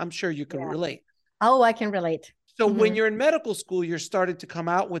compute. I'm sure you can relate. Oh, I can relate. So when you're in medical school, you're starting to come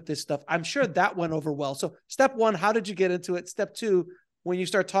out with this stuff. I'm sure that went over well. So step one, how did you get into it? Step two, when you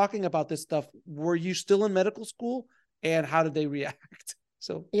start talking about this stuff, were you still in medical school, and how did they react?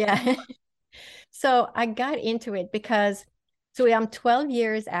 So so I got into it because I'm 12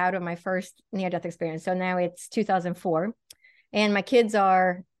 years out of my first near-death experience. So now it's 2004, and my kids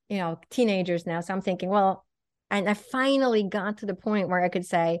are, teenagers now. So I'm thinking, well, and I finally got to the point where I could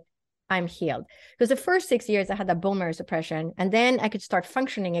say, I'm healed. Because the first 6 years I had that bone marrow suppression, and then I could start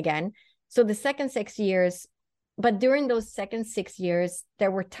functioning again. So the second 6 years, but during those second 6 years,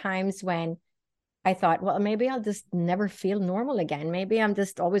 there were times when I thought, well, maybe I'll just never feel normal again. Maybe I'm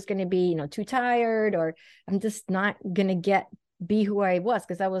just always going to be, too tired, or I'm just not going to be who I was,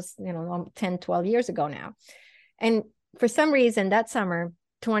 because that was, 10, 12 years ago now. And for some reason that summer,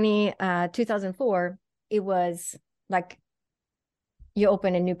 2004, it was like, you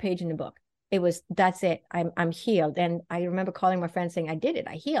open a new page in the book. That's it. I'm healed. And I remember calling my friend saying, I did it.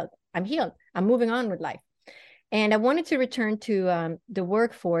 I'm healed. I'm moving on with life. And I wanted to return to the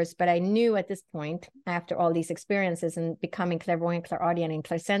workforce, but I knew at this point, after all these experiences and becoming clairvoyant, clairaudient, and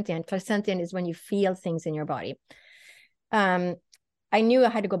clairsentient is when you feel things in your body. I knew I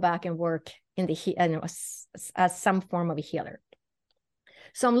had to go back and work in as some form of a healer.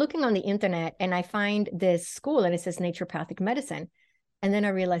 So I'm looking on the internet, and I find this school, and it says naturopathic medicine. And then I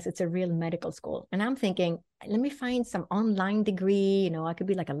realized it's a real medical school. And I'm thinking, let me find some online degree. I could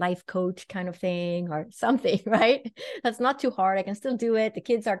be like a life coach kind of thing or something, right? That's not too hard. I can still do it. The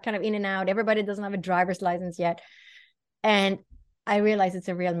kids are kind of in and out. Everybody doesn't have a driver's license yet. And I realized it's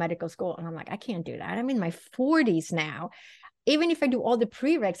a real medical school. And I'm like, I can't do that. I'm in my 40s now. Even if I do all the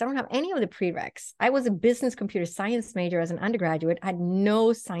prereqs, I don't have any of the prereqs. I was a business computer science major as an undergraduate. I had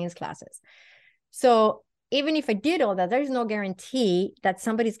no science classes. So even if I did all that, there's no guarantee that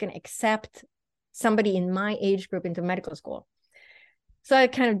somebody's going to accept somebody in my age group into medical school. So I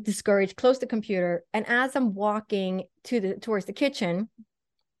kind of discouraged, closed the computer. And as I'm walking towards the kitchen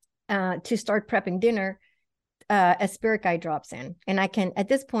to start prepping dinner, a spirit guide drops in. And I can, at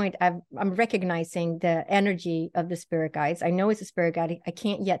this point, I'm recognizing the energy of the spirit guides. I know it's a spirit guide. I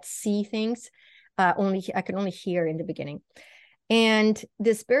can't yet see things. I can only hear in the beginning. And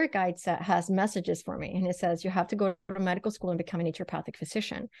the spirit guide has messages for me. And it says, you have to go to medical school and become a naturopathic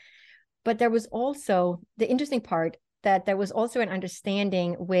physician. But there was also the interesting part that there was also an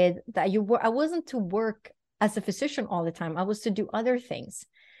understanding with that I wasn't to work as a physician all the time. I was to do other things.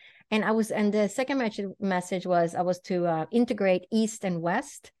 And the second message was I was to integrate East and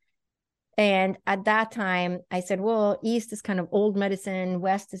West. And at that time, I said, well, East is kind of old medicine.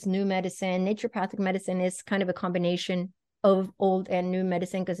 West is new medicine. Naturopathic medicine is kind of a combination of old and new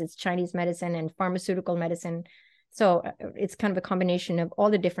medicine because it's Chinese medicine and pharmaceutical medicine. So it's kind of a combination of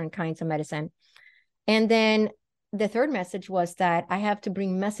all the different kinds of medicine. And then the third message was that I have to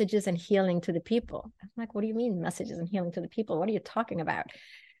bring messages and healing to the people. I'm like, what do you mean messages and healing to the people? What are you talking about?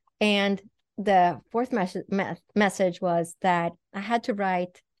 And the fourth message was that I had to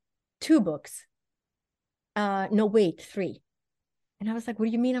write 2 books. 3. And I was like, what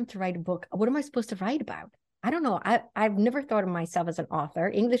do you mean I'm to write a book? What am I supposed to write about? I don't know. I've never thought of myself as an author.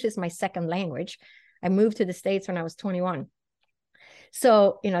 English is my second language. I moved to the States when I was 21.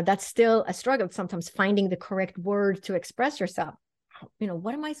 So, that's still a struggle sometimes finding the correct word to express yourself.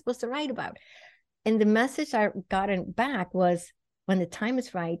 What am I supposed to write about? And the message I got back was, when the time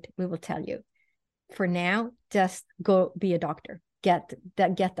is right, we will tell you. For now, just go be a doctor. Get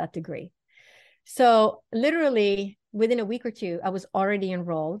that degree. So literally within a week or two, I was already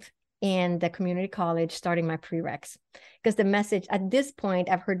enrolled in the community college, starting my prereqs. Because the message at this point,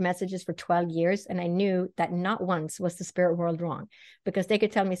 I've heard messages for 12 years, and I knew that not once was the spirit world wrong, because they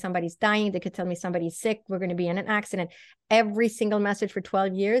could tell me somebody's dying. They could tell me somebody's sick. We're going to be in an accident. Every single message for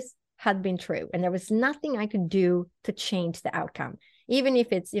 12 years had been true. And there was nothing I could do to change the outcome. Even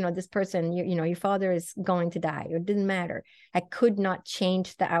if it's, this person, your father is going to die, it didn't matter. I could not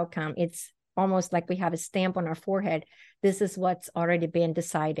change the outcome. It's almost like we have a stamp on our forehead. This is what's already been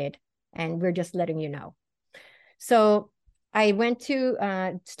decided, and we're just letting you know. So I went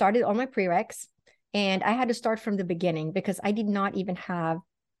to started all my prereqs, and I had to start from the beginning because I did not even have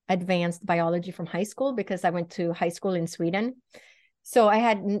advanced biology from high school, because I went to high school in Sweden. So I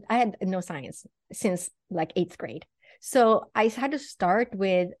had no science since like 8th grade. So I had to start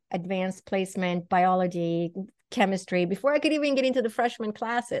with advanced placement, biology, chemistry, before I could even get into the freshman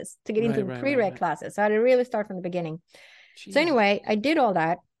classes to get into the prereq classes. So I had to really start from the beginning. Jeez. So anyway, I did all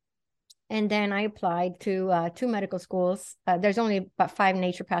that. And then I applied to 2 medical schools. There's only about 5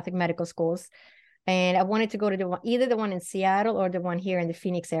 naturopathic medical schools. And I wanted to go to either the one in Seattle or the one here in the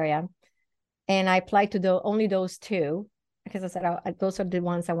Phoenix area. And I applied to only those 2, because I said, those are the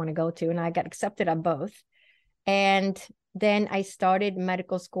ones I want to go to. And I got accepted at both. And then I started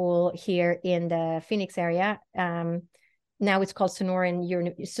medical school here in the Phoenix area. Now it's called Sonoran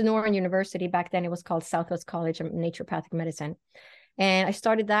University. Back then it was called Southwest College of Naturopathic Medicine. And I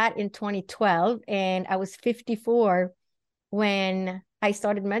started that in 2012, and I was 54 when I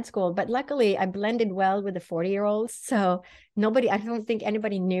started med school. But luckily I blended well with the 40-year-olds. So I don't think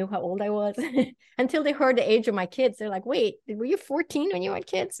anybody knew how old I was until they heard the age of my kids. They're like, wait, were you 14 when you had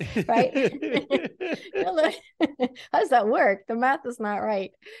kids? Right? How does that work? The math is not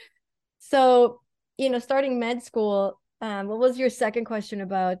right. So, starting med school, what was your second question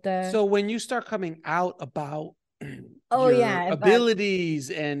about So when you start coming out about your abilities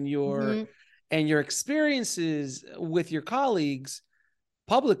and your experiences with your colleagues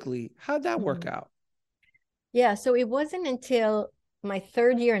publicly, how'd that work out? Yeah, so it wasn't until my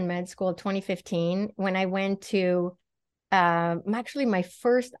 3rd year in med school, 2015, when I went to actually my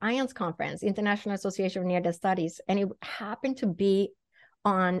first IANS conference, International Association of Near-Death Studies, and it happened to be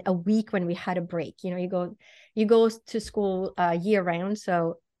on a week when we had a break. You go to school year round,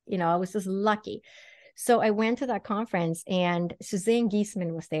 so I was just lucky. So I went to that conference, and Suzanne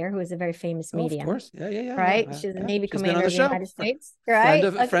Giesemann was there, who is a very famous medium. Of course. Yeah. Right? She's a Navy commander of the United States.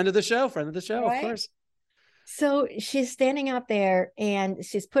 Right? Friend of the show, right? of course. So she's standing up there and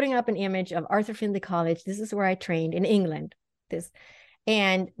she's putting up an image of Arthur Findlay College. This is where I trained in England.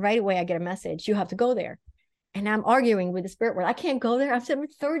 And right away I get a message, you have to go there. And I'm arguing with the spirit world. I can't go there. I'm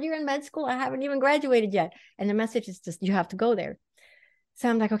third year in med school. I haven't even graduated yet. And the message is just, you have to go there. So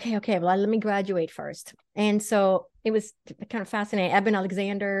I'm like, okay, well, let me graduate first. And so it was kind of fascinating. Eben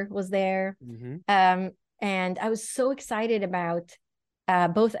Alexander was there. And I was so excited about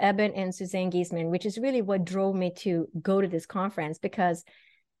both Eben and Suzanne Giesemann, which is really what drove me to go to this conference, because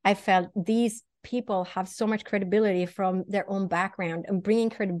I felt these people have so much credibility from their own background and bringing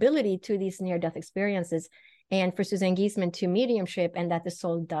credibility to these near-death experiences. And for Suzanne Giesemann to mediumship, and that the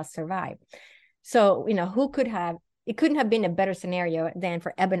soul does survive. So, it couldn't have been a better scenario than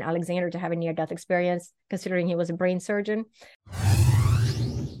for Eben Alexander to have a near-death experience, considering he was a brain surgeon.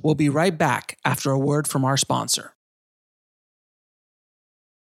 We'll be right back after a word from our sponsor.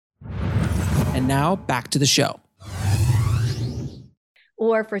 And now back to the show.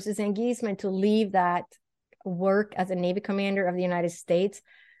 Or for Suzanne Giesemann to leave that work as a Navy commander of the United States.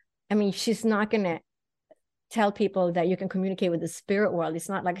 I mean, she's not going to tell people that you can communicate with the spirit world. It's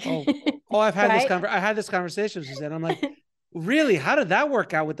not like, I've had right? I had this conversation with Suzanne. I'm like, really? How did that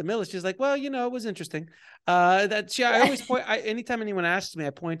work out with the military? She's like, well, it was interesting. I always point. Anytime anyone asks me, I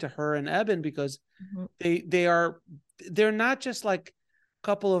point to her and Eben, because they're not just like a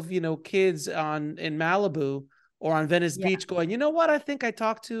couple of kids in Malibu or on Venice Beach going, you know what? I think I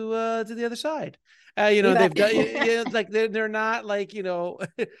talked to the other side. They've done like they're not like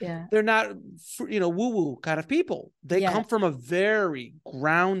they're not woo-woo kind of people. They come from a very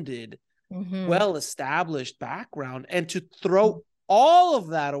grounded, well-established background, and to throw all of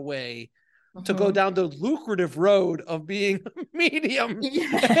that away to go down the lucrative road of being a medium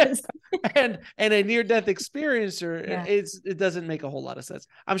and a near-death experiencer, it doesn't make a whole lot of sense.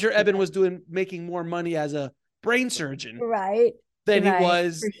 I'm sure Eben was making more money as a brain surgeon, right, than he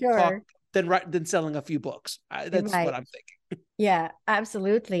was for sure. Than selling a few books. That's what I'm thinking. Yeah,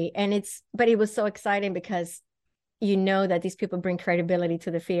 absolutely. But it was so exciting because that these people bring credibility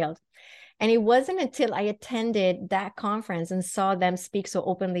to the field. And it wasn't until I attended that conference and saw them speak so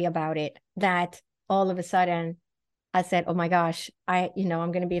openly about it that all of a sudden I said, oh my gosh, I'm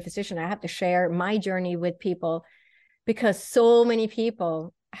going to be a physician. I have to share my journey with people, because so many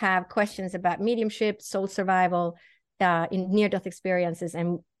people have questions about mediumship, soul survival, in near-death experiences.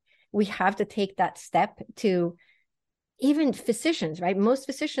 And we have to take that step to even physicians, right? Most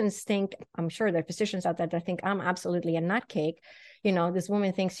physicians think, I'm sure there are physicians out there that think I'm absolutely a nutcake. This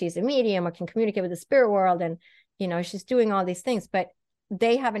woman thinks she's a medium or can communicate with the spirit world, and, she's doing all these things, but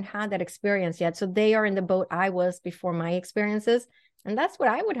they haven't had that experience yet. So they are in the boat I was before my experiences. And that's what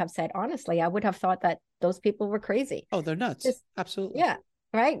I would have said. Honestly, I would have thought that those people were crazy. Oh, they're nuts. Absolutely. Yeah.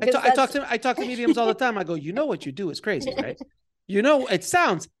 Right. I talk to mediums all the time. I go, what you do is crazy, right? It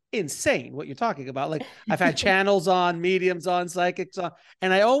sounds insane what you're talking about. Like, I've had channels on, mediums on, psychics on,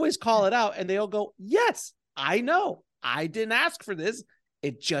 and I always call it out, and they all go, yes, I know. I didn't ask for this.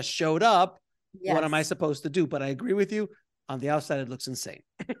 It just showed up. Yes. What am I supposed to do? But I agree with you. On the outside, it looks insane.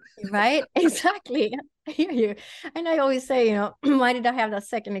 Right? Exactly. I hear you. And I always say, why did I have that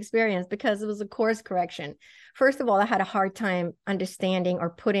second experience? Because it was a course correction. First of all, I had a hard time understanding or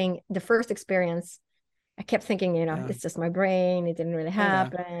putting the first experience. I kept thinking, it's just my brain. It didn't really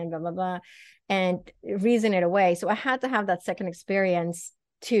happen, blah, blah, blah, and reason it away. So I had to have that second experience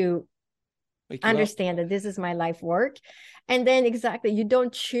to understand that this is my life work. And then exactly, you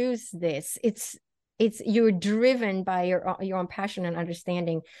don't choose this. It's you're driven by your own passion and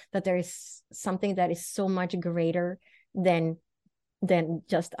understanding that there is something that is so much greater than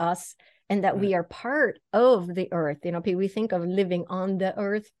just us, and that we are part of the earth. We think of living on the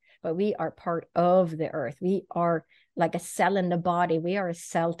earth, but we are part of the earth. We are like a cell in the body. We are a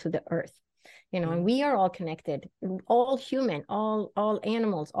cell to the earth, and we are all connected, all human, all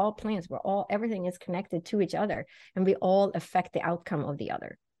animals, all plants. Everything is connected to each other, and we all affect the outcome of the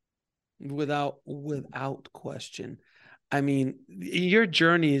other. Without question. I mean, your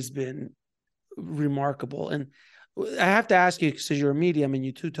journey has been remarkable. And I have to ask you, because you're a medium and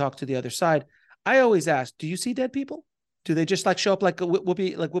you too talk to the other side. I always ask, do you see dead people? Do they just show up like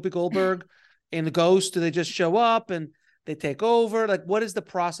Whoopi Goldberg and the ghost? Do they just show up and they take over? Like, what is the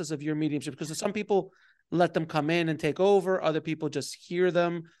process of your mediumship? Because some people let them come in and take over. Other people just hear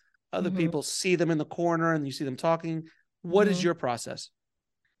them. Other people see them in the corner and you see them talking. What is your process?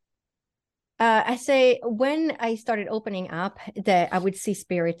 I say when I started opening up, that I would see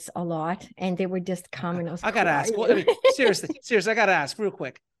spirits a lot, and they would just come and I gotta ask. Well, seriously, I gotta ask real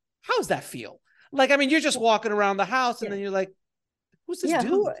quick. How does that feel? Like, you're just walking around the house, and then you're like, "Who's this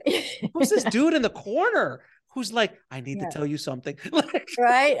dude? Who's this dude in the corner? who's like, I need to tell you something. Like,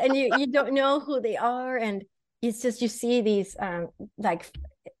 right. And you don't know who they are. And it's just, you see these, like,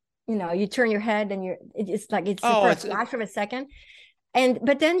 you know, you turn your head and it's like, it's for a flash of a second.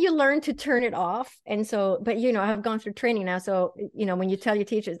 But then you learn to turn it off. And so, but you know, I've gone through training now. So, you know, when you tell your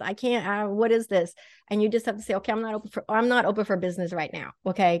teachers, I can't, what is this? And you just have to say, okay, I'm not open for business right now.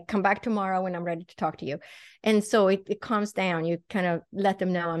 Okay. Come back tomorrow when I'm ready to talk to you. And so it calms down. You kind of let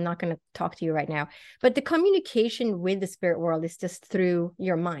them know, I'm not going to talk to you right now. But the communication with the spirit world is just through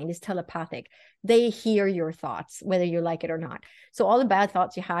your mind. It's telepathic. They hear your thoughts, whether you like it or not. So all the bad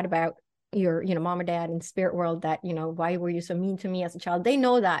thoughts you had about your, you know, mom or dad in spirit world, that, you know, why were you so mean to me as a child? They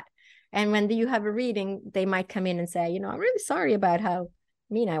know that. And when you have a reading, they might come in and say, you know, I'm really sorry about how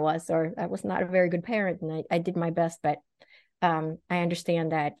mean I was, or I was not a very good parent and I did my best, but I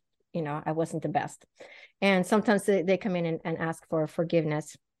understand that, you know, I wasn't the best. And sometimes they come in and ask for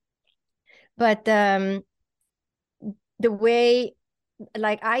forgiveness. But the way,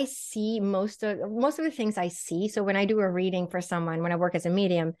 like, I see most of the things I see. So when I do a reading for someone, when I work as a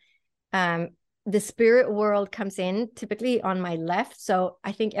medium, the spirit world comes in typically on my left. So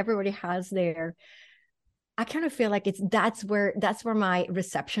I think everybody has their, I kind of feel like that's where my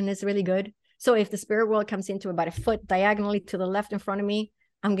reception is really good. So if the spirit world comes into about a foot diagonally to the left in front of me,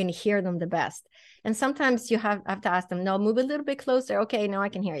 I'm going to hear them the best. And sometimes you have to ask them, no, move a little bit closer. Okay, now I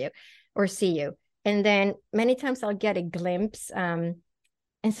can hear you or see you. And then many times I'll get a glimpse.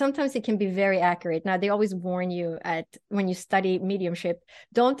 And sometimes it can be very accurate. Now, they always warn you when you study mediumship,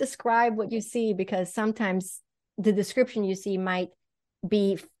 don't describe what you see, because sometimes the description you see might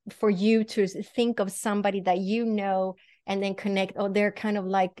be for you to think of somebody that you know and then connect, oh, they're kind of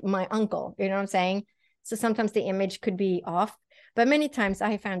like my uncle, you know what I'm saying? So sometimes the image could be off. But many times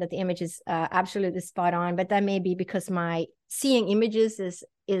I found that the image is absolutely spot on, but that may be because my seeing images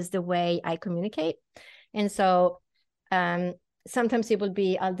is the way I communicate. And so sometimes it will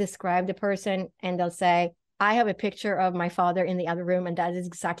be, I'll describe the person and they'll say, I have a picture of my father in the other room and that is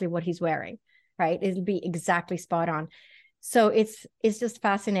exactly what he's wearing, right? It'll be exactly spot on. So it's just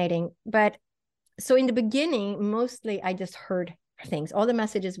fascinating. But so in the beginning, mostly I just heard things. All the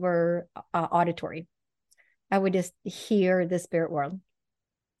messages were auditory. I would just hear the spirit world.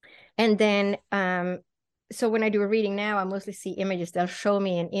 And then, so when I do a reading now, I mostly see images. They'll show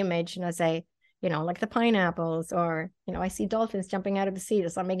me an image and I say, you know, like the pineapples, or, you know, I see dolphins jumping out of the sea.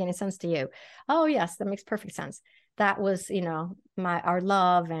 Does that make any sense to you? Oh, yes, that makes perfect sense. That was, you know, our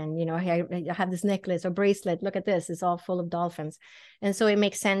love. And, you know, I have this necklace or bracelet. Look at this. It's all full of dolphins. And so it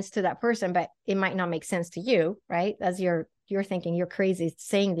makes sense to that person, but it might not make sense to you, right? As you're thinking you're crazy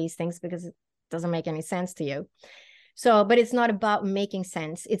saying these things because it doesn't make any sense to you. So, but it's not about making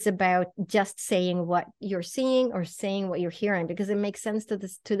sense. It's about just saying what you're seeing or saying what you're hearing, because it makes sense to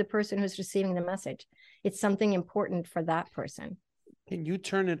the person who's receiving the message. It's something important for that person. Can you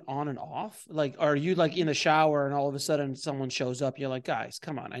turn it on and off? Like, are you like in a shower and all of a sudden someone shows up? You're like, guys,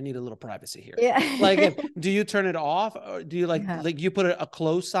 come on, I need a little privacy here. Yeah. Like, do you turn it off, or do you like you put a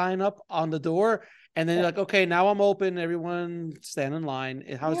close sign up on the door and then you're like, okay, now I'm open. Everyone stand in line.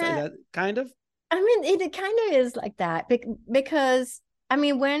 How's that kind of? I mean, it kind of is like that because I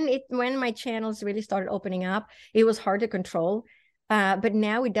mean, when my channels really started opening up, it was hard to control. But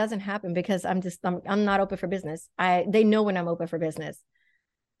now it doesn't happen because I'm not open for business. They know when I'm open for business.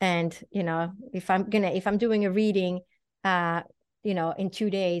 And, you know, if I'm doing a reading, you know, in 2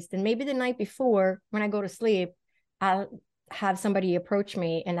 days, then maybe the night before when I go to sleep, I'll have somebody approach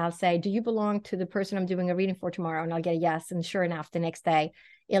me and I'll say, do you belong to the person I'm doing a reading for tomorrow? And I'll get a yes. And sure enough, the next day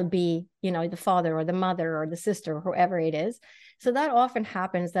it'll be, you know, the father or the mother or the sister or whoever it is. So that often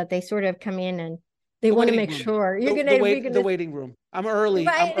happens, that they sort of come in and they want to make sure you're going to the waiting room. I'm early.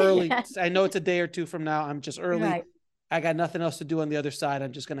 Right? I'm early. Yes. I know it's a day or two from now. I'm just early. Right. I got nothing else to do on the other side.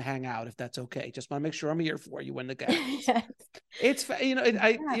 I'm just going to hang out if that's okay. Just want to make sure I'm here for you when the guy comes. Yes. It's, you know,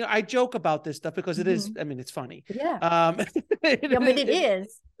 I joke about this stuff because it is, I mean, it's funny. Yeah. But it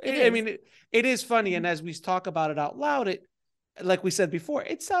is. I mean, it is funny. And as we talk about it out loud, like we said before,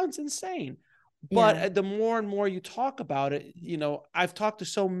 it sounds insane. But the more and more you talk about it, you know, I've talked to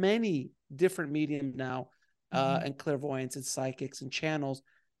so many different mediums now, and clairvoyants and psychics and channels,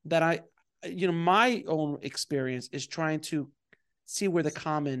 that you know, my own experience is trying to see where the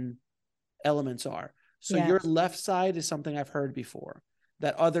common elements are. So your left side is something I've heard before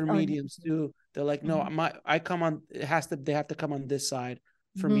that other mediums do. They're like, no, they have to come on this side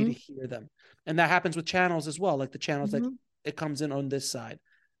for me to hear them. And that happens with channels as well. Like the channels, like it comes in on this side,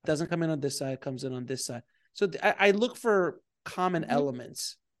 it doesn't come in on this side, it comes in on this side. So I look for common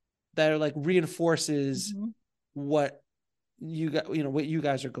elements that are like reinforces what what you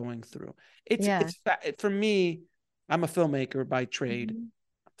guys are going through. It's Yeah. for me, I'm a filmmaker by trade. Mm-hmm.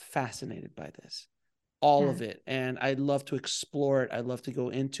 Fascinated by this, all Yeah. of it. And I'd love to explore it. I'd love to go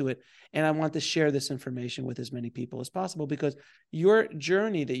into it. And I want to share this information with as many people as possible, because your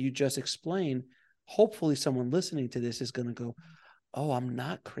journey that you just explained, hopefully someone listening to this is going to go, oh, I'm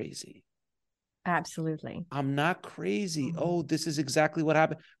not crazy. Absolutely. I'm not crazy. Mm-hmm. Oh, this is exactly what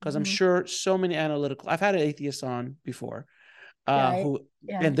happened. Because I'm Mm-hmm. sure so many analytical, I've had an atheist on before, Right. who,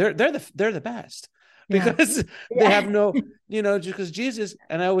 Yeah. and they're the best, Yeah. because they have no, just because Jesus,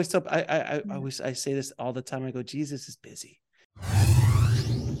 and I always tell, I say this all the time. I go, Jesus is busy.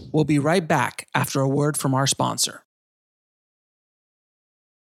 We'll be right back after a word from our sponsor.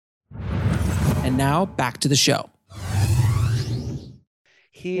 And now back to the show.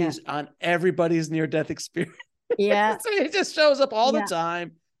 He is on everybody's near-death experience. Yeah. So he just shows up all the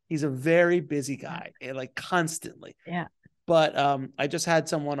time. He's a very busy guy, and like constantly. Yeah. But I just had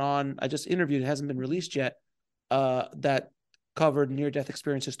someone on, I just interviewed, it hasn't been released yet, that covered near-death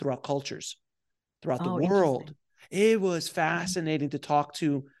experiences throughout cultures, throughout the world. It was fascinating to talk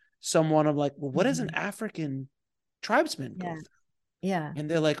to someone of like, well, what does an African tribesman go through? Yeah. And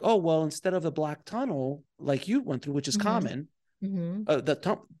they're like, oh, well, instead of a black tunnel like you went through, which is common,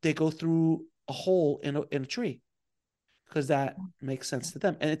 they go through a hole in a tree, because that makes sense to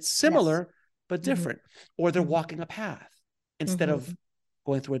them. And it's similar, but different. Or they're walking a path instead of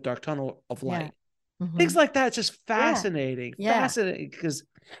going through a dark tunnel of light. Things like that. It's just fascinating. Fascinating. Because,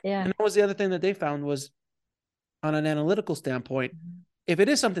 and that was the other thing that they found was, on an analytical standpoint, if it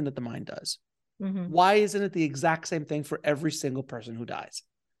is something that the mind does, why isn't it the exact same thing for every single person who dies?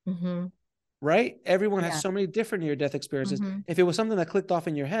 Right? Everyone has so many different near-death experiences. If it was something that clicked off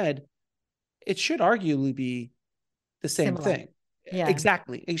in your head, it should arguably be the same thing. Yeah.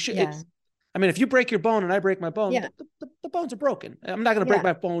 Exactly. It should. Yeah. I mean, if you break your bone and I break my bone, the bones are broken. I'm not going to break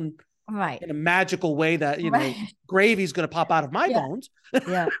my bone in a magical way that, gravy's going to pop out of my bones.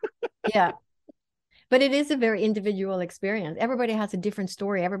 Yeah. But it is a very individual experience. Everybody has a different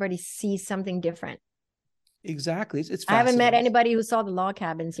story. Everybody sees something different. Exactly. It's I haven't met anybody who saw the log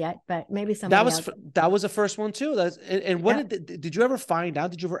cabins yet, but maybe somebody else. That was the first one too. And what did you ever find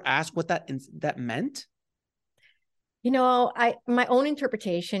out? Did you ever ask what that meant? My own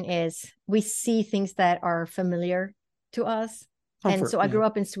interpretation is we see things that are familiar to us. Comfort, and so I grew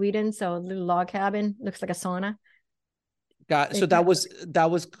up in Sweden, so a little log cabin looks like a sauna. So that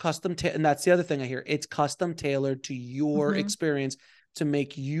was custom, and that's the other thing I hear. It's custom tailored to your experience to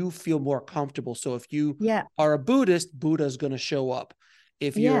make you feel more comfortable. So if you are a Buddhist, Buddha's going to show up.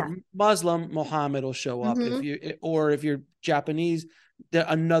 If you're Muslim, Muhammad will show up. If you're Japanese,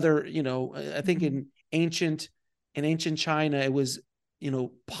 another, I think in ancient China, it was,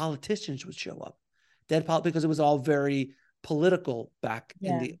 politicians would show up, because it was all very political back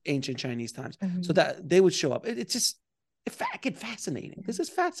in the ancient Chinese times. So that they would show up. It's just, it's fascinating. This is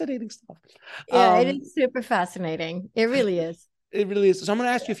fascinating stuff. Yeah, it is super fascinating. It really is. It really is. So I'm going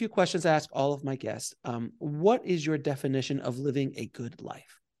to ask you a few questions. I ask all of my guests. What is your definition of living a good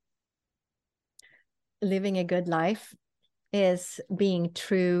life? Living a good life is being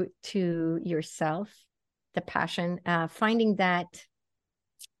true to yourself, the passion, finding that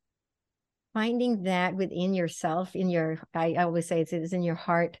within yourself, I always say it's in your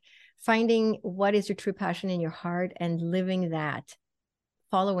heart, finding what is your true passion in your heart and living that,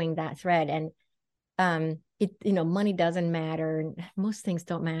 following that thread. And money doesn't matter. Most things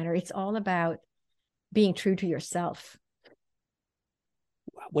don't matter. It's all about being true to yourself.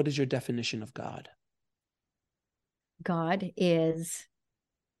 What is your definition of God? God is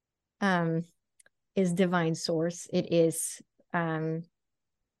divine source. It is,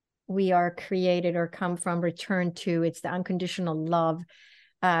 we are created or come from, return to. It's the unconditional love.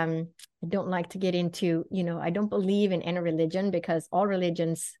 I don't like to get into, I don't believe in any religion, because all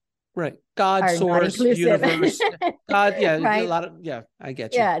religions, right? God, source, universe, God. Yeah, right? A lot of, I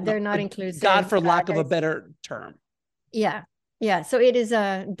get you. Yeah, they're not inclusive. God, for lack of a better term. Yeah. So it is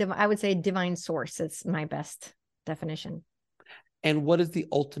I would say divine source. It's my best definition. And what is the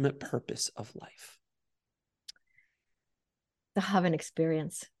ultimate purpose of life? To have an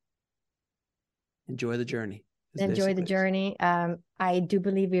experience. Enjoy the journey. Enjoy the journey. I do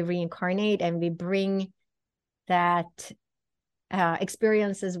believe we reincarnate and we bring that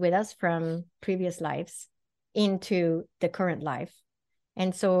experiences with us from previous lives into the current life,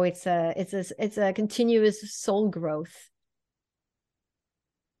 and so it's a continuous soul growth.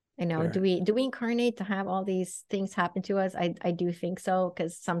 Sure. Do we incarnate to have all these things happen to us? I do think so,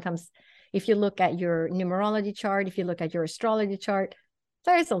 because sometimes if you look at your numerology chart, if you look at your astrology chart,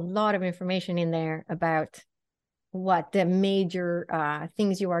 there's a lot of information in there about what the major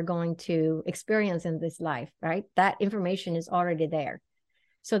things you are going to experience in this life, right? That information is already there.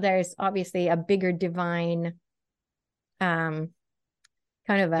 So there's obviously a bigger divine kind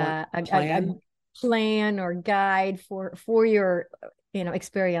of a plan or guide for your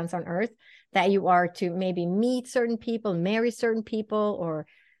experience on earth, that you are to maybe meet certain people, marry certain people, or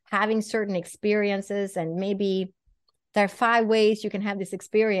having certain experiences. And maybe there are 5 ways you can have this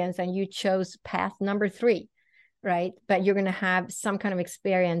experience and you chose path number 3, right? But you're going to have some kind of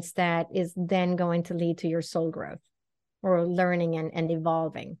experience that is then going to lead to your soul growth or learning and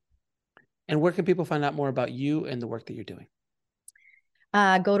evolving. And where can people find out more about you and the work that you're doing?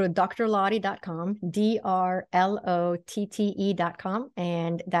 Go to drlotte.com, drlotte.com,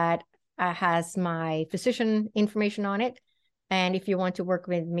 and that has my physician information on it. And if you want to work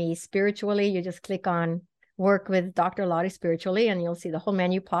with me spiritually, you just click on work with Dr. Lotte spiritually, and you'll see the whole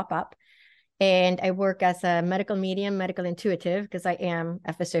menu pop up. And I work as a medical medium, medical intuitive, because I am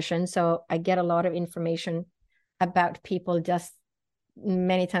a physician. So I get a lot of information about people. Just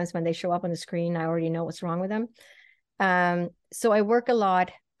many times when they show up on the screen, I already know what's wrong with them. So I work a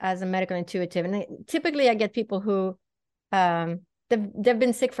lot as a medical intuitive, and typically I get people who they've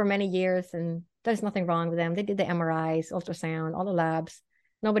been sick for many years and there's nothing wrong with them. They did the MRIs, ultrasound, all the labs.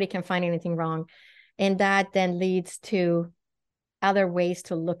 Nobody can find anything wrong. And that then leads to other ways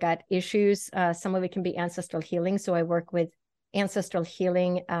to look at issues. Some of it can be ancestral healing. So I work with ancestral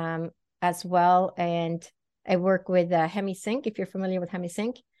healing as well. And I work with Hemi-Sync, if you're familiar with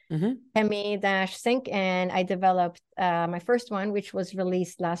Hemi-Sync. Mm-hmm. Hemi-Sync, and I developed my first one, which was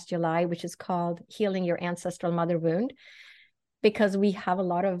released last July, which is called Healing Your Ancestral Mother Wound. Because we have a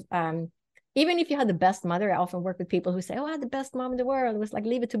lot of, even if you had the best mother, I often work with people who say, oh, I had the best mom in the world. It was like,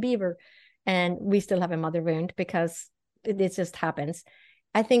 leave it to Beaver. And we still have a mother wound because it just happens.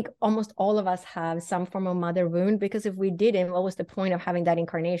 I think almost all of us have some form of mother wound, because if we didn't, what was the point of having that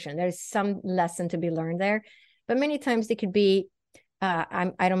incarnation? There's some lesson to be learned there. But many times it could be,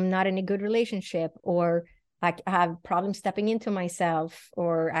 I'm not in a good relationship, or I have problems stepping into myself,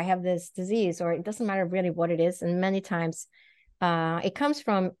 or I have this disease, or it doesn't matter really what it is. And many times it comes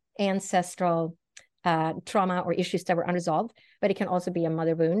from ancestral trauma or issues that were unresolved, but it can also be a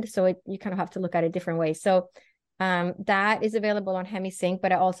mother wound. So you kind of have to look at it different ways. So that is available on Hemi-Sync,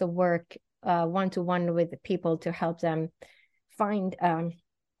 but I also work one-to-one with people to help them find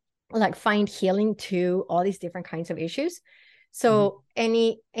healing to all these different kinds of issues. So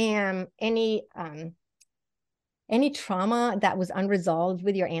any trauma that was unresolved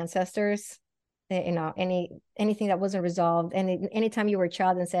with your ancestors, anything that wasn't resolved, and anytime you were a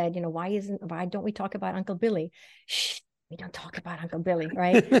child and said, why don't we talk about Uncle Billy? Shh, we don't talk about Uncle Billy,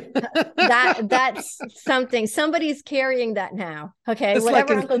 right? that's something, somebody's carrying that now. Okay, it's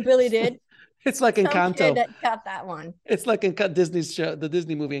whatever Uncle Billy did. It's like Encanto. That got that one. It's like in Disney's show, the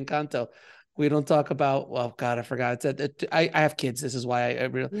Disney movie Encanto. We don't talk about, well, God, I forgot. I have kids. This is why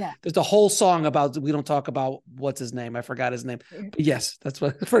there's a whole song about, we don't talk about, what's his name? I forgot his name. But yes, that's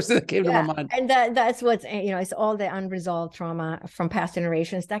what the first thing that came to my mind. And that's what's, it's all the unresolved trauma from past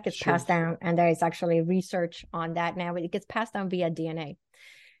generations that gets passed down. And there is actually research on that now. It gets passed down via DNA.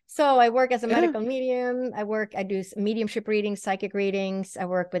 So I work as a medical medium. I do mediumship readings, psychic readings. I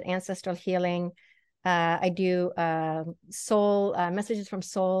work with ancestral healing. I do soul messages from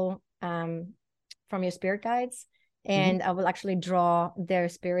soul, from your spirit guides, and I will actually draw their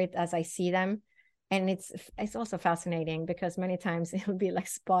spirit as I see them. And it's also fascinating because many times it'll be like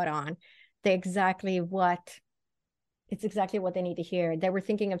spot on. It's exactly what they need to hear. They were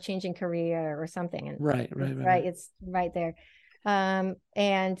thinking of changing career or something, and right. It's right there.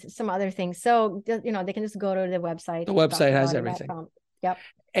 And some other things. So they can just go to the website. The website has everything. Yep.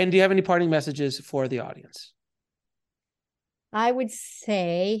 And do you have any parting messages for the audience? I would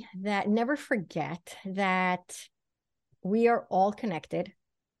say that never forget that we are all connected.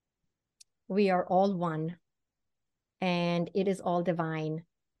 We are all one, and it is all divine,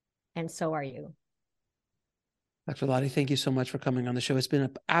 and so are you. Dr. Lotte, thank you so much for coming on the show. It's been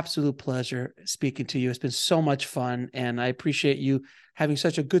an absolute pleasure speaking to you. It's been so much fun, and I appreciate you having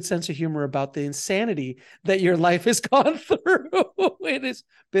such a good sense of humor about the insanity that your life has gone through. It has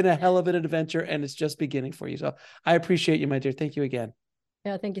been a hell of an adventure, and it's just beginning for you. So I appreciate you, my dear. Thank you again.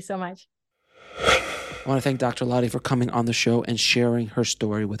 Yeah, thank you so much. I want to thank Dr. Lotte for coming on the show and sharing her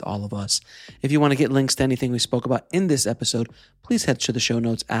story with all of us. If you want to get links to anything we spoke about in this episode, please head to the show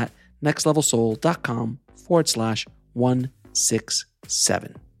notes at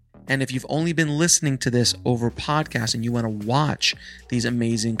nextlevelsoul.com/167. And if you've only been listening to this over podcast and you want to watch these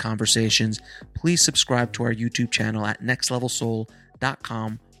amazing conversations, please subscribe to our YouTube channel at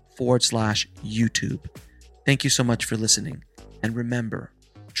nextlevelsoul.com/YouTube. Thank you so much for listening. And remember,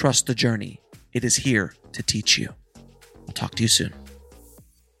 trust the journey. It is here to teach you. I'll talk to you soon.